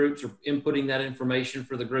contemporary groups or inputting that information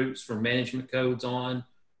for the groups from management codes on,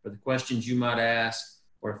 or the questions you might ask,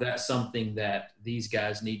 or if that's something that these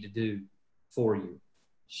guys need to do for you?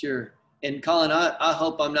 Sure. And Colin, I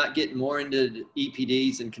hope I'm not getting more into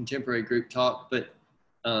EPDs and contemporary group talk, but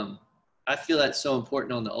I feel that's so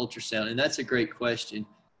important on the ultrasound. And that's a great question.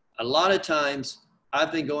 A lot of times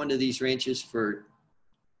I've been going to these ranches for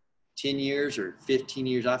 10 years or 15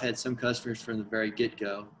 years. I've had some customers from the very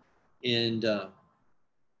get-go, and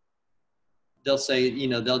they'll say, you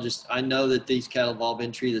know, I know that these cattle have all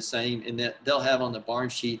been treated the same, and that they'll have on the barn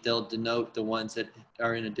sheet, they'll denote the ones that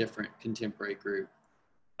are in a different contemporary group.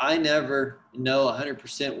 I never know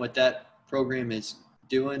 100% what that program is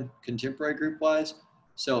doing contemporary group wise.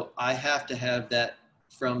 So I have to have that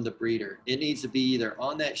from the breeder. It needs to be either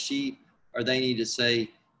on that sheet, or they need to say,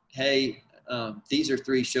 hey, these are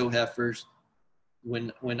 3 show heifers.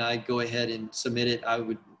 When I go ahead and submit it, I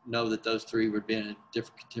would know that those 3 would be in a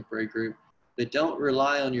different contemporary group. But don't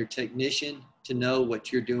rely on your technician to know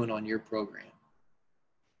what you're doing on your program.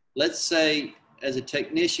 Let's say as a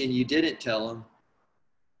technician, you didn't tell them.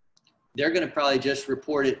 They're going to probably just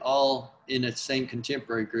report it all in the same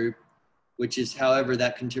contemporary group, which is however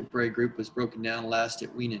that contemporary group was broken down last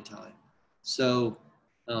at weaning time. So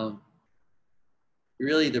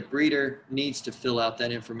really the breeder needs to fill out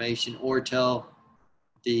that information or tell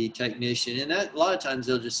the technician. And that a lot of times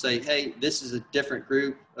they'll just say, hey, this is a different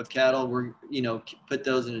group of cattle. We're, you know, put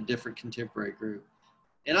those in a different contemporary group.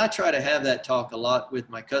 And I try to have that talk a lot with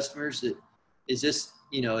my customers, that is this,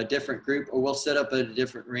 you know, a different group, or we'll set up at a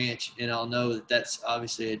different ranch and I'll know that that's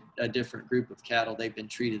obviously a different group of cattle. They've been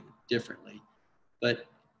treated differently. But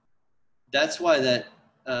that's why that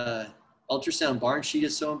ultrasound barn sheet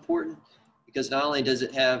is so important, because not only does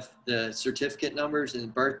it have the certificate numbers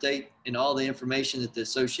and birth date and all the information that the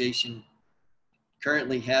association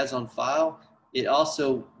currently has on file, it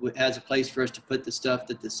also has a place for us to put the stuff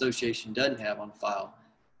that the association doesn't have on file,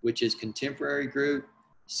 which is contemporary group,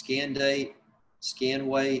 scan date, scan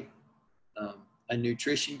weight, a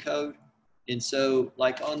nutrition code. And so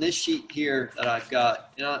like on this sheet here that I've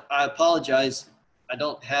got, and I apologize, I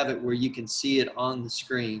don't have it where you can see it on the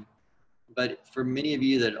screen, but for many of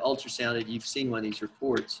you that ultrasounded, you've seen one of these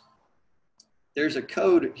reports. There's a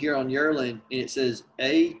code here on Worrell, and it says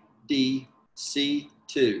ADC2.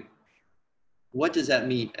 What does that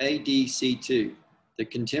mean, ADC2? The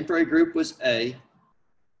contemporary group was A.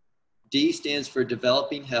 D stands for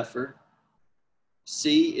developing heifer.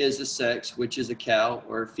 C is the sex, which is a cow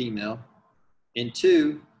or a female. And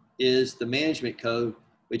 2 is the management code,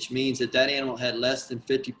 which means that that animal had less than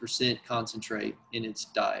 50% concentrate in its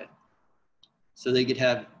diet. So they could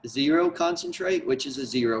have 0 concentrate, which is a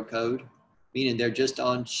 0 code, meaning they're just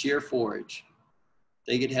on sheer forage.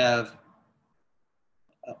 They could have,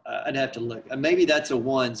 I'd have to look, maybe that's a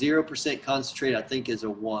 1. 0% concentrate, I think, is a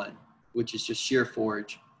 1, which is just sheer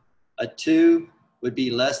forage. A 2 would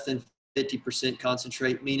be less than 50%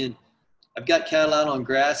 concentrate, meaning I've got cattle out on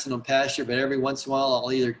grass and on pasture, but every once in a while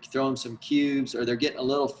I'll either throw them some cubes, or they're getting a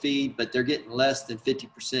little feed, but they're getting less than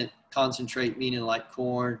 50% concentrate, meaning like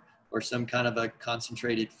corn or some kind of a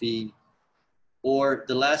concentrated feed. Or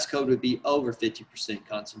the last code would be over 50%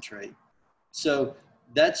 concentrate. So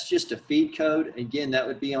that's just a feed code. Again, that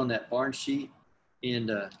would be on that barn sheet.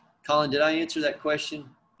 And Colin, did I answer that question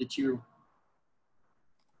that you?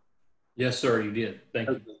 Yes, sir, you did. Thank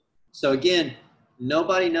you. So again,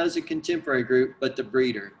 nobody knows a contemporary group but the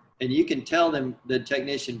breeder. And you can tell them, the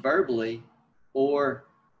technician, verbally, or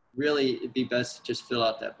really it'd be best to just fill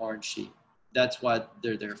out that barn sheet. That's what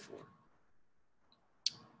they're there for.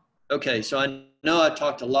 Okay, so I know I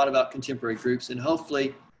talked a lot about contemporary groups, and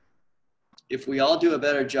hopefully if we all do a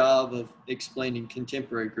better job of explaining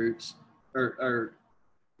contemporary groups or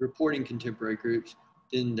reporting contemporary groups,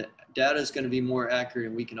 then the data is going to be more accurate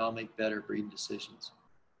and we can all make better breeding decisions.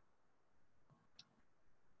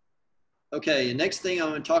 Okay, the next thing I'm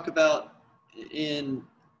going to talk about, in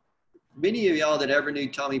many of y'all that ever knew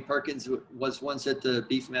Tommy Perkins was once at the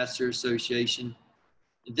Beefmaster Association.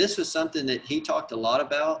 This was something that he talked a lot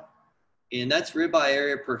about, and that's ribeye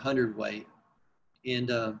area per hundredweight.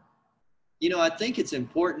 And, you know, I think it's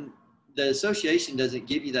important. The association doesn't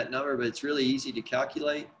give you that number, but it's really easy to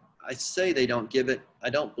calculate. I say they don't give it. I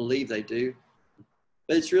don't believe they do.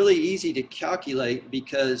 But it's really easy to calculate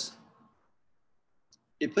because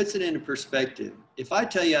it puts it into perspective. If I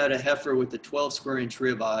tell you I had a heifer with a 12 square inch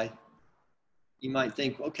ribeye, you might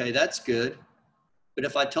think, okay, that's good. But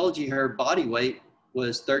if I told you her body weight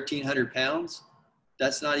was 1,300 pounds,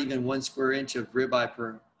 that's not even 1 square inch of ribeye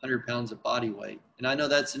per 100 pounds of body weight. And I know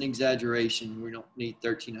that's an exaggeration. We don't need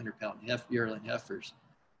 1,300 pound yearling heifers.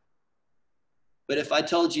 But if I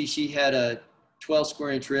told you she had a 12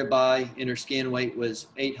 square inch ribeye and her scan weight was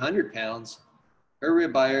 800 pounds, her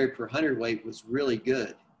ribeye area per hundredweight was really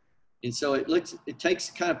good. And so it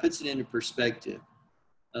kind of puts it into perspective.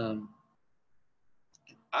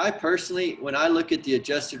 I personally, when I look at the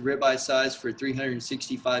adjusted ribeye size for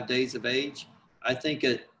 365 days of age, I think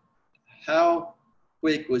at how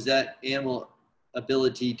quick was that animal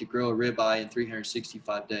ability to grow a ribeye in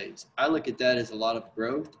 365 days. I look at that as a lot of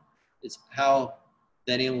growth. It's how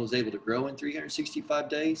that animal was able to grow in 365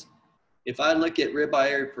 days. If I look at ribeye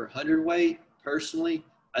area per hundredweight, personally,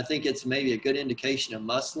 I think it's maybe a good indication of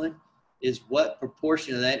muscling is what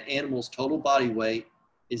proportion of that animal's total body weight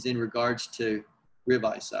is in regards to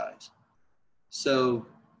ribeye size. So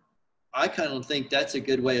I kind of think that's a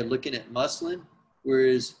good way of looking at muscling,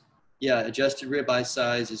 whereas, yeah, adjusted ribeye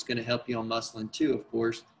size is going to help you on muscling too, of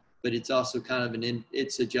course, but it's also kind of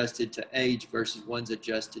it's adjusted to age versus one's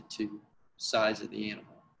adjusted to size of the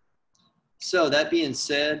animal. So that being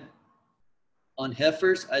said, on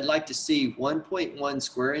heifers, I'd like to see 1.1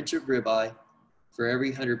 square inch of ribeye for every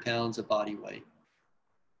 100 pounds of body weight.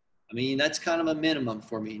 I mean, that's kind of a minimum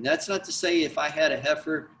for me. And that's not to say if I had a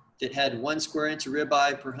heifer that had 1 square inch of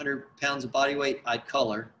ribeye per 100 pounds of body weight, I'd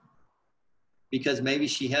cull her, because maybe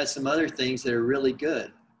she has some other things that are really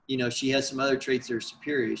good. You know, she has some other traits that are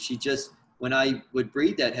superior. When I would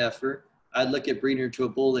breed that heifer, I'd look at breeding her to a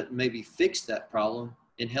bull that maybe fixed that problem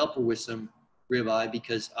and help her with some ribeye,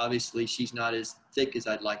 because obviously she's not as thick as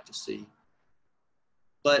I'd like to see.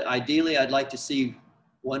 But ideally, I'd like to see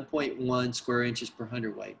 1.1 square inches per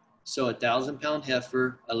hundredweight. So 1,000 pound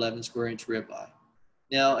heifer, 11 square inch ribeye.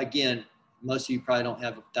 Now, again, most of you probably don't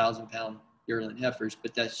have 1,000 pound yearling heifers,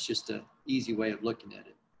 but that's just an easy way of looking at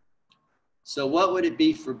it. So what would it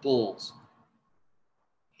be for bulls?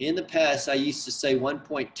 In the past, I used to say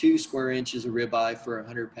 1.2 square inches of ribeye for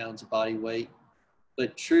 100 pounds of body weight.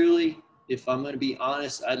 But truly, if I'm going to be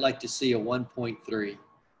honest, I'd like to see a 1.3.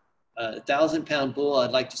 1,000 pound bull,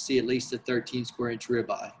 I'd like to see at least a 13 square inch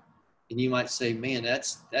ribeye. And you might say, man,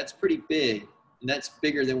 that's pretty big. And that's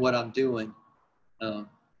bigger than what I'm doing.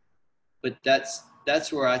 But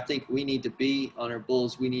that's where I think we need to be on our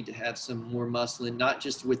bulls. We need to have some more muscling, not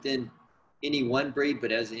just within any one breed,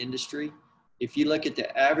 but as an industry. If you look at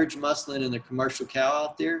the average muscling in the commercial cow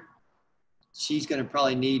out there, she's going to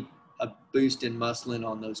probably need a boost in muscling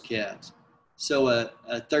on those calves. So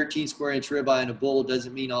a 13 square inch ribeye in a bull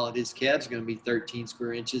doesn't mean all of his calves are going to be 13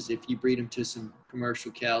 square inches if you breed them to some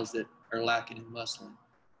commercial cows that are lacking in muscling.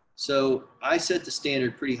 So I set the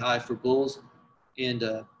standard pretty high for bulls, and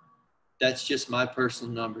that's just my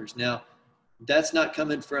personal numbers. Now, that's not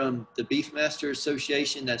coming from the Beefmaster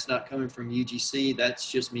Association. That's not coming from UGC.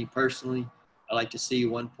 That's just me personally. I like to see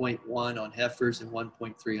 1.1 on heifers and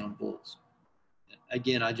 1.3 on bulls.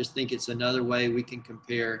 Again, I just think it's another way we can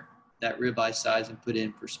compare that ribeye size and put it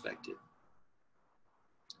in perspective.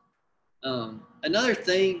 Another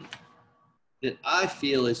thing that I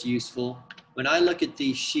feel is useful, when I look at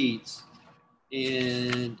these sheets,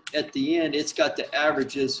 and at the end, it's got the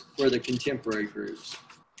averages for the contemporary groups.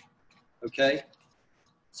 Okay?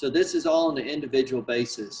 So this is all on an individual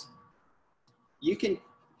basis. You can,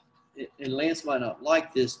 and Lance might not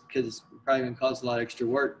like this because it's probably going to cause a lot of extra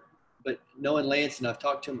work, but knowing Lance, and I've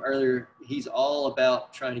talked to him earlier, he's all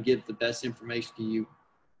about trying to give the best information to you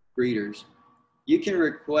breeders. You can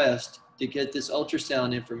request to get this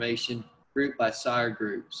ultrasound information grouped by sire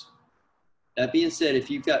groups. That being said, if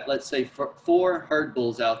you've got, let's say, 4 herd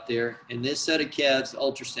bulls out there, and this set of calves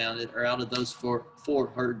ultrasounded are out of those four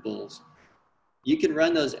herd bulls, you can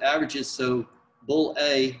run those averages. So bull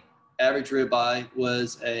A average ribeye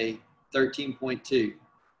was a 13.2.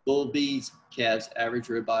 Bull B's calves average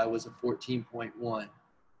ribeye was a 14.1.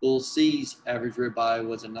 Bull C's average ribeye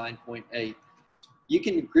was a 9.8. You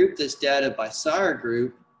can group this data by sire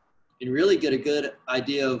group and really get a good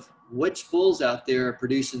idea of which bulls out there are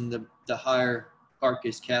producing the higher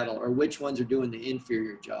carcass cattle, or which ones are doing the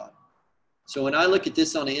inferior job. So when I look at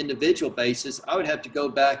this on an individual basis, I would have to go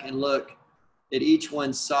back and look at each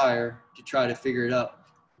one's sire to try to figure it out.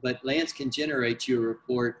 But Lance can generate you a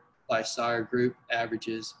report by sire group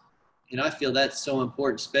averages. And I feel that's so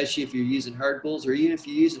important, especially if you're using herd bulls, or even if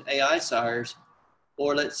you're using AI sires,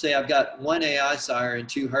 Or let's say I've got one AI sire and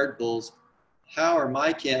 2 herd bulls. How are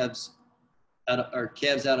my calves out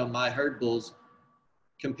of my herd bulls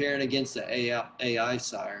comparing against the AI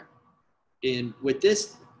sire? And with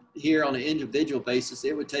this here on an individual basis,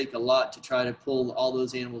 it would take a lot to try to pull all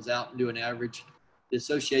those animals out and do an average. The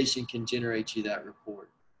association can generate you that report.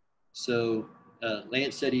 So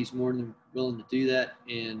Lance said he's more than willing to do that,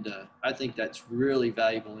 and I think that's really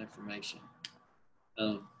valuable information.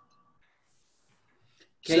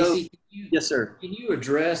 Casey, yes, sir. Can you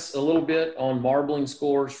address a little bit on marbling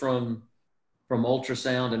scores from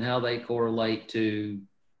ultrasound and how they correlate to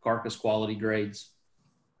carcass quality grades?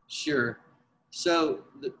 Sure. So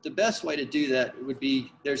the best way to do that would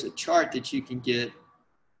be, there's a chart that you can get,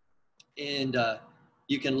 and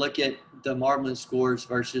you can look at the marbling scores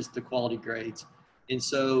versus the quality grades. And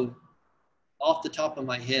so off the top of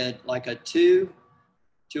my head, like a 2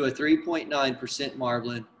 to a 3.9%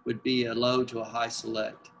 marbling would be a low to a high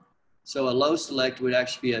select. So a low select would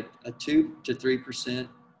actually be a 2 to 3%,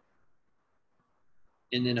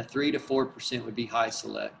 and then a 3 to 4% would be high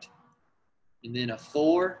select. And then a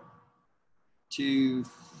 4 to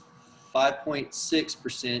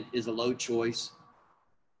 5.6% is a low choice.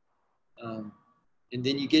 And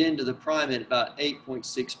then you get into the prime at about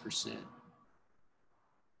 8.6%.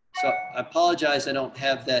 So I apologize, I don't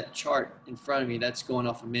have that chart in front of me. That's going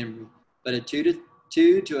off of memory. But a 2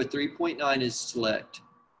 to a 3.9 is select,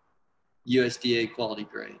 USDA quality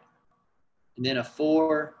grade. And then a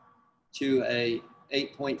 4 to a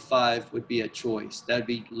 8.5 would be a choice. That'd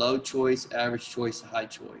be low choice, average choice, high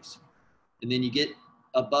choice. And then you get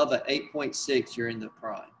above a 8.6, you're in the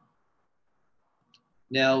prime.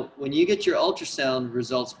 Now, when you get your ultrasound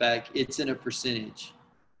results back, it's in a percentage.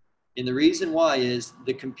 And the reason why is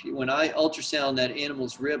when I ultrasound that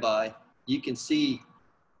animal's ribeye, you can see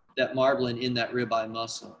that marbling in that ribeye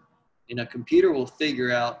muscle. And a computer will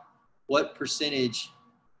figure out what percentage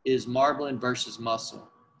is marbling versus muscle,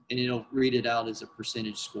 and it'll read it out as a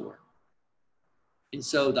percentage score. And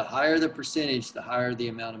so the higher the percentage, the higher the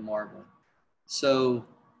amount of marbling. So,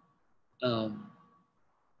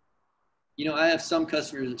 you know, I have some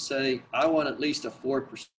customers that say, I want at least a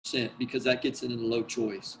 4% because that gets into the low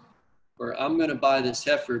choice. Or I'm going to buy this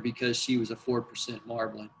heifer because she was a 4%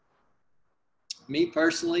 marbling. Me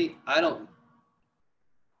personally, I don't,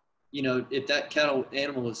 you know, if that cattle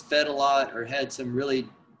animal was fed a lot or had some really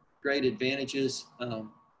great advantages,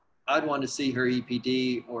 I'd want to see her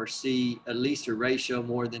EPD or see at least a ratio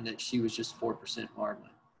more than that she was just 4%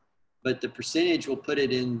 marbling. But the percentage will put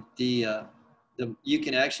it in you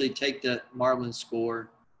can actually take that marbling score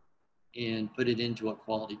and put it into a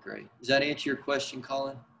quality grade. Does that answer your question,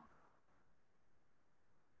 Colin?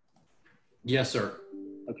 Yes, sir.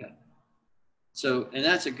 Okay. So, and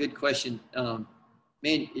that's a good question.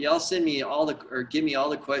 Man, y'all send me give me all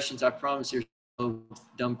the questions. I promise there's no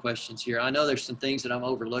dumb questions here. I know there's some things that I'm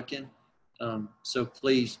overlooking. So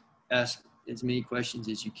please ask as many questions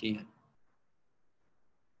as you can.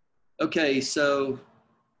 Okay, so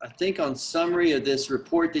I think on summary of this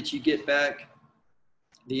report that you get back,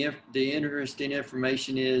 the interesting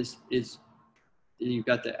information is you've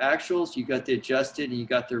got the actuals, you've got the adjusted, and you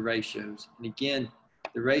got the ratios. And again,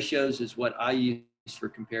 the ratios is what I use for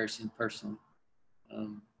comparison personally.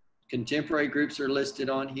 Contemporary groups are listed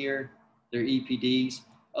on here, their EPDs.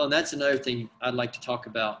 Oh, and that's another thing I'd like to talk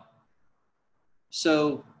about.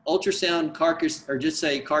 So ultrasound carcass, or just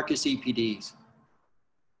say carcass EPDs.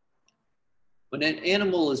 When an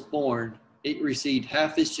animal is born, it received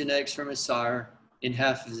half its genetics from its sire and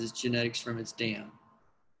half of its genetics from its dam.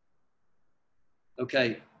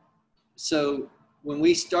 Okay, so when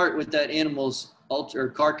we start with that animal's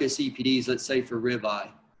carcass EPDs, let's say for ribeye,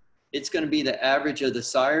 it's going to be the average of the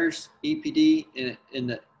sire's EPD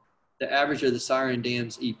and the average of the sire and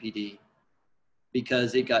dam's EPD,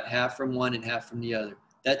 because it got half from one and half from the other.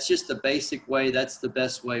 That's just the basic way. That's the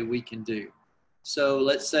best way we can do. So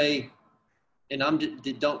let's say, and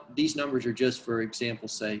these numbers are just for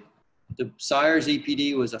example's sake. The sire's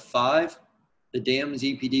EPD was a 5. The dam's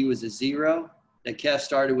EPD was a 0. That calf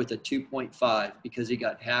started with a 2.5 because he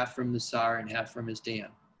got half from the sire and half from his dam.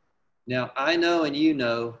 Now, I know and you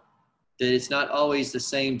know that it's not always the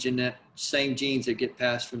same genes that get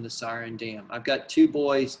passed from the sire and dam. I've got 2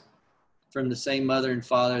 boys from the same mother and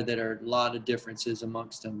father that are a lot of differences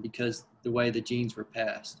amongst them because the way the genes were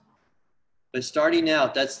passed. But starting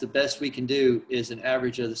out, that's the best we can do is an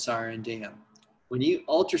average of the sire and dam. When you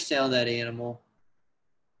ultrasound that animal,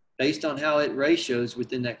 based on how it ratios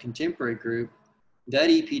within that contemporary group, that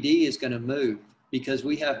EPD is going to move because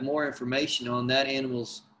we have more information on that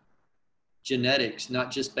animal's genetics,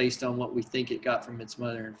 not just based on what we think it got from its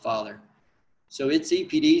mother and father. So its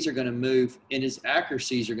EPDs are going to move and its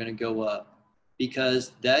accuracies are going to go up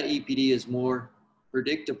because that EPD is more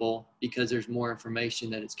predictable because there's more information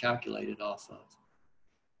that it's calculated off of.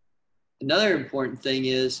 Another important thing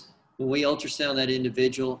is when we ultrasound that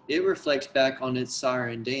individual, it reflects back on its sire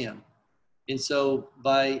and dam. And so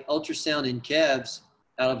by ultrasounding calves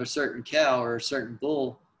out of a certain cow or a certain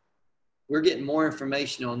bull, we're getting more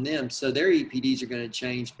information on them. So their EPDs are going to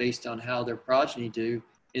change based on how their progeny do,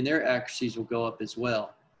 and their accuracies will go up as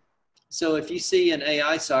well. So if you see an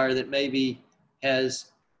AI sire that maybe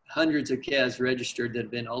has hundreds of calves registered that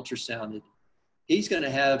have been ultrasounded, he's going to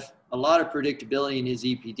have a lot of predictability in his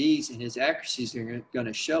EPDs, and his accuracies are going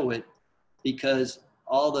to show it because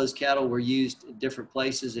all those cattle were used in different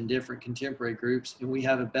places in different contemporary groups, and we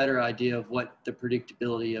have a better idea of what the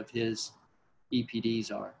predictability of his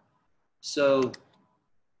EPDs are. So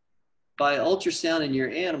by ultrasounding your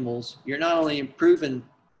animals, you're not only improving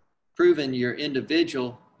your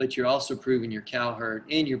individual, but you're also proving your cow herd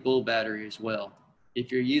and your bull battery as well.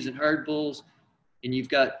 If you're using herd bulls and you've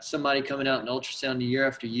got somebody coming out and ultrasounding year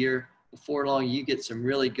after year, before long you get some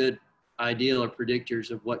really good ideal or predictors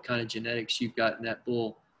of what kind of genetics you've got in that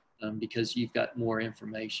bull because you've got more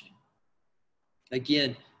information.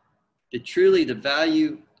 Again, the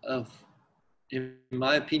value of, in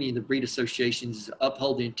my opinion, the breed associations is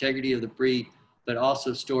uphold the integrity of the breed, but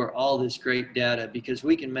also store all this great data because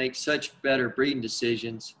we can make such better breeding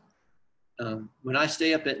decisions. When I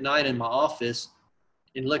stay up at night in my office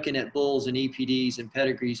and looking at bulls and EPDs and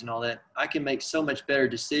pedigrees and all that, I can make so much better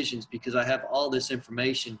decisions because I have all this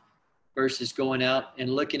information versus going out and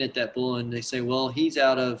looking at that bull and they say, well, he's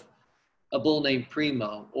out of a bull named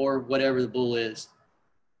Primo or whatever the bull is.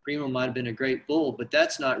 Primo might have been a great bull, but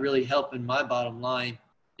that's not really helping my bottom line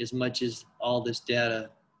as much as all this data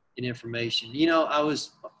and information. You know, I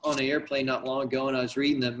was on an airplane not long ago and I was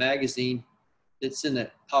reading the magazine that's in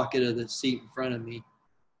the pocket of the seat in front of me.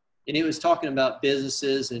 And it was talking about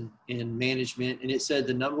businesses and management. And it said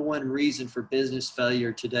the #1 reason for business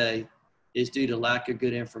failure today is due to lack of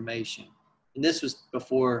good information. And this was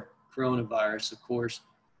before coronavirus, of course.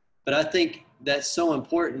 But I think that's so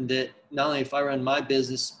important that not only if I run my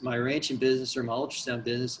business, my ranching business or my ultrasound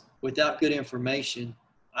business, without good information,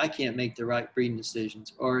 I can't make the right breeding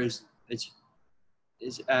decisions or as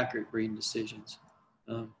accurate breeding decisions.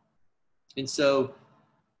 And so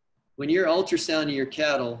when you're ultrasounding your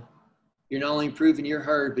cattle, you're not only improving your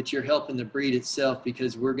herd, but you're helping the breed itself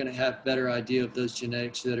because we're going to have better idea of those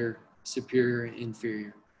genetics that are superior and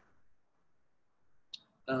inferior.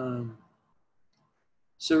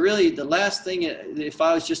 So really the last thing, if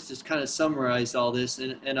I was just to kind of summarize all this,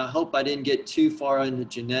 and I hope I didn't get too far into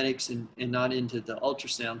genetics and not into the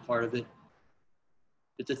ultrasound part of it,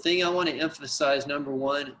 but the thing I want to emphasize,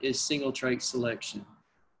 #1, is single trait selection.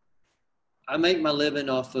 I make my living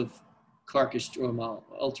off of carcass, or my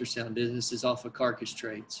ultrasound business is off of carcass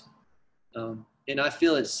traits. And I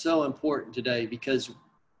feel it's so important today because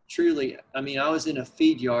truly, I mean, I was in a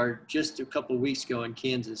feed yard just a couple of weeks ago in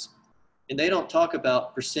Kansas, and they don't talk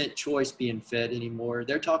about percent choice being fed anymore.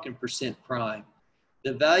 They're talking percent prime.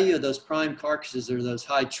 The value of those prime carcasses or those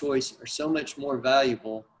high choice are so much more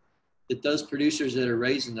valuable that those producers that are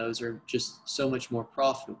raising those are just so much more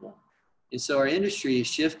profitable. And so our industry is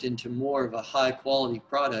shifting to more of a high quality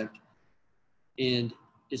product. And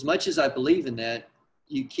as much as I believe in that,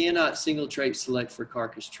 you cannot single trait select for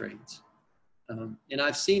carcass traits. And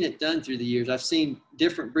I've seen it done through the years. I've seen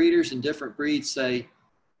different breeders and different breeds say,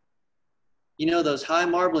 you know, those high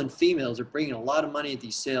marbling females are bringing a lot of money at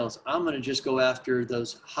these sales. I'm going to just go after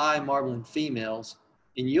those high marbling females.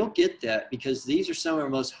 And you'll get that because these are some of our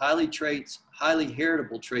most highly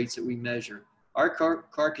heritable traits that we measure. Our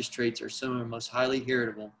carcass traits are some of our most highly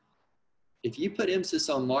heritable. If you put emphasis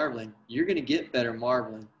on marbling, you're going to get better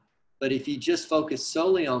marbling. But if you just focus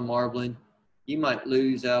solely on marbling, you might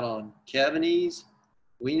lose out on calving ease,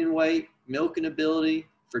 weaning weight, milking ability,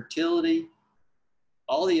 fertility,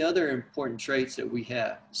 all the other important traits that we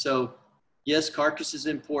have. So yes, carcass is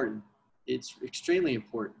important. It's extremely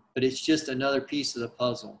important, but it's just another piece of the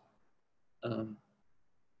puzzle.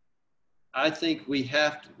 I think we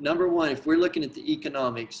have to, #1, if we're looking at the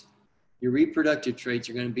economics, your reproductive traits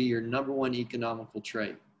are going to be your #1 economical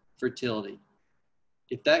trait, fertility.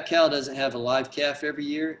 If that cow doesn't have a live calf every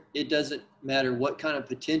year, it doesn't matter what kind of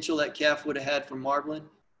potential that calf would have had for marbling.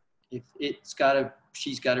 If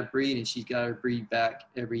she's got to breed, and she's got to breed back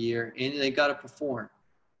every year, and they got to perform.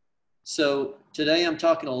 So today I'm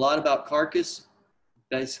talking a lot about carcass.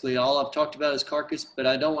 Basically all I've talked about is carcass, but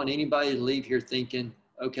I don't want anybody to leave here thinking,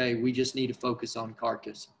 okay, we just need to focus on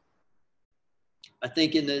carcass. I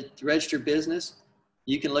think in the registered business,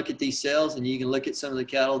 you can look at these sales and you can look at some of the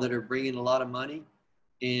cattle that are bringing a lot of money.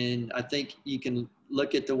 And I think you can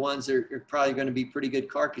look at the ones that are probably going to be pretty good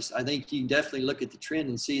carcass. I think you can definitely look at the trend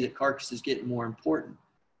and see that carcass is getting more important.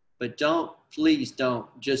 But please don't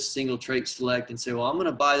just single trait select and say, well, I'm going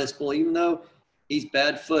to buy this bull, even though he's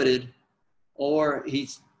bad-footed or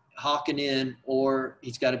he's hawking in or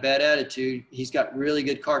he's got a bad attitude. He's got really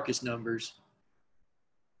good carcass numbers.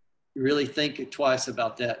 Really think twice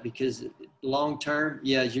about that, because long-term,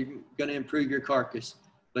 yeah, you're going to improve your carcass,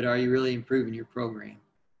 but are you really improving your program?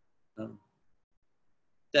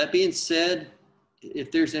 That being said, if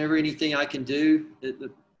there's ever anything I can do,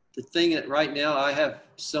 the thing that right now I have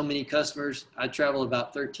so many customers, I travel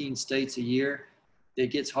about 13 states a year. It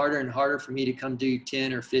gets harder and harder for me to come do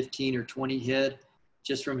 10 or 15 or 20 head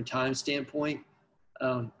just from a time standpoint.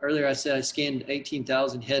 Earlier I said I scanned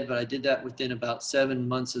 18,000 head, but I did that within about 7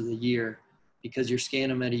 months of the year, because you're scanning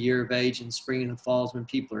them at a year of age in spring and the falls when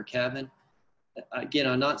people are calving. Again,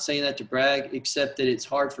 I'm not saying that to brag, except that it's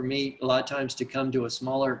hard for me a lot of times to come to a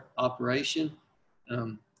smaller operation.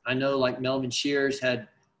 I know like Melvin Shears had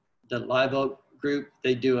the Live Oak group.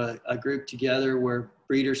 They do a group together where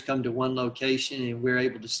breeders come to one location and we're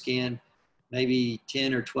able to scan maybe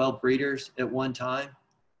 10 or 12 breeders at one time,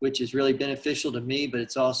 which is really beneficial to me, but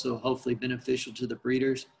it's also hopefully beneficial to the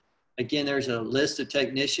breeders. Again, there's a list of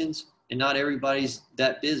technicians and not everybody's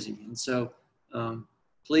that busy. And so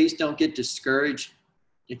please don't get discouraged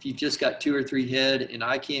if you've just got 2 or 3 head and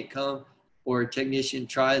I can't come, or a technician,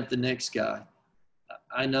 try the next guy.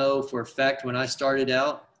 I know for a fact when I started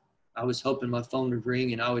out, I was hoping my phone would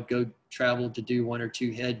ring and I would go travel to do 1 or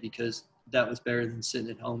 2 head, because that was better than sitting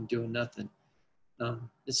at home doing nothing. And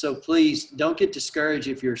so please don't get discouraged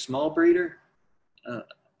if you're a small breeder.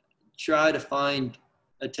 Try to find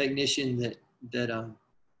a technician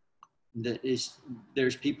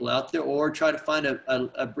there's people out there, or try to find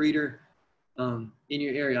a breeder in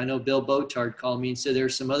your area. I know Bill Botard called me and said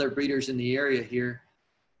there's some other breeders in the area here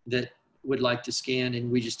that would like to scan,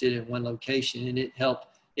 and we just did it in one location and it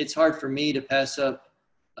helped. It's hard for me to pass up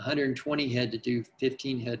 120 head to do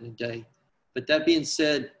 15 head in a day. But that being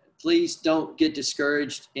said, please don't get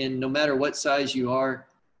discouraged, and no matter what size you are,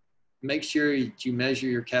 make sure you measure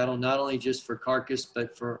your cattle, not only just for carcass,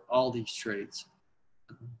 but for all these traits.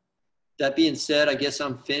 That being said, I guess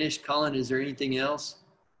I'm finished. Collin, is there anything else?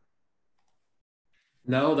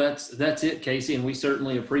 No, that's it, Casey, and we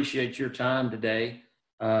certainly appreciate your time today.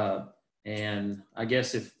 And I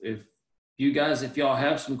guess if y'all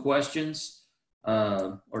have some questions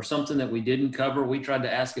or something that we didn't cover, we tried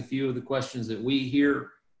to ask a few of the questions that we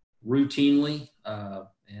hear routinely.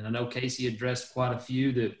 And I know Casey addressed quite a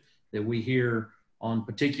few that we hear on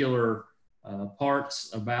particular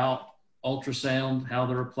parts about ultrasound, how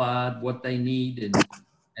they're applied, what they need, and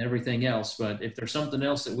everything else. But if there's something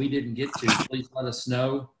else that we didn't get to, please let us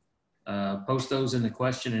know. Post those in the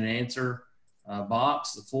question and answer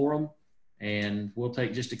box, the forum, and we'll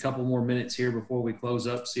take just a couple more minutes here before we close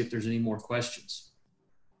up, see if there's any more questions.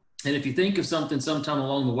 And if you think of something sometime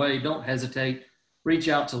along the way, don't hesitate. Reach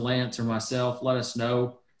out to Lance or myself. Let us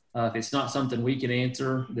know. If it's not something we can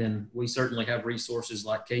answer, then we certainly have resources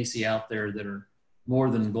like Casey out there that are more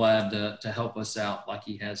than glad to help us out like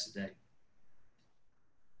he has today.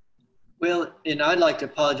 Well, and I'd like to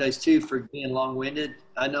apologize too for being long-winded.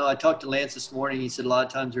 I know I talked to Lance this morning. He said a lot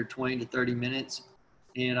of times they're 20 to 30 minutes.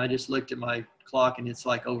 And I just looked at my clock and it's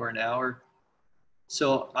like over an hour.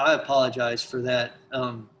 So I apologize for that.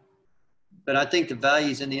 But I think the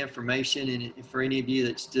value's in the information, and for any of you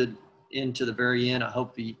that stood into the very end, I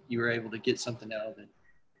hope you were able to get something out of it.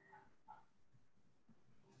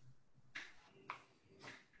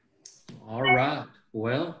 All right.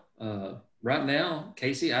 Well, right now,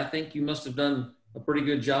 Casey, I think you must have done a pretty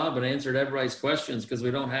good job and answered everybody's questions, because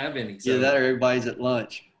we don't have any. So. Yeah, that or everybody's at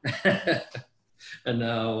lunch.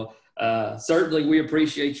 No, certainly we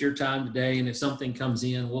appreciate your time today. And if something comes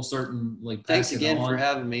in, we'll certainly pass Thanks it again on. for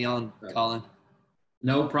having me on, Collin.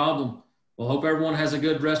 No problem. Well, hope everyone has a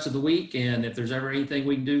good rest of the week. And if there's ever anything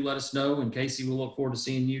we can do, let us know. And Casey, we'll look forward to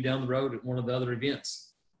seeing you down the road at one of the other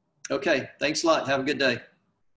events. Okay. Thanks a lot. Have a good day.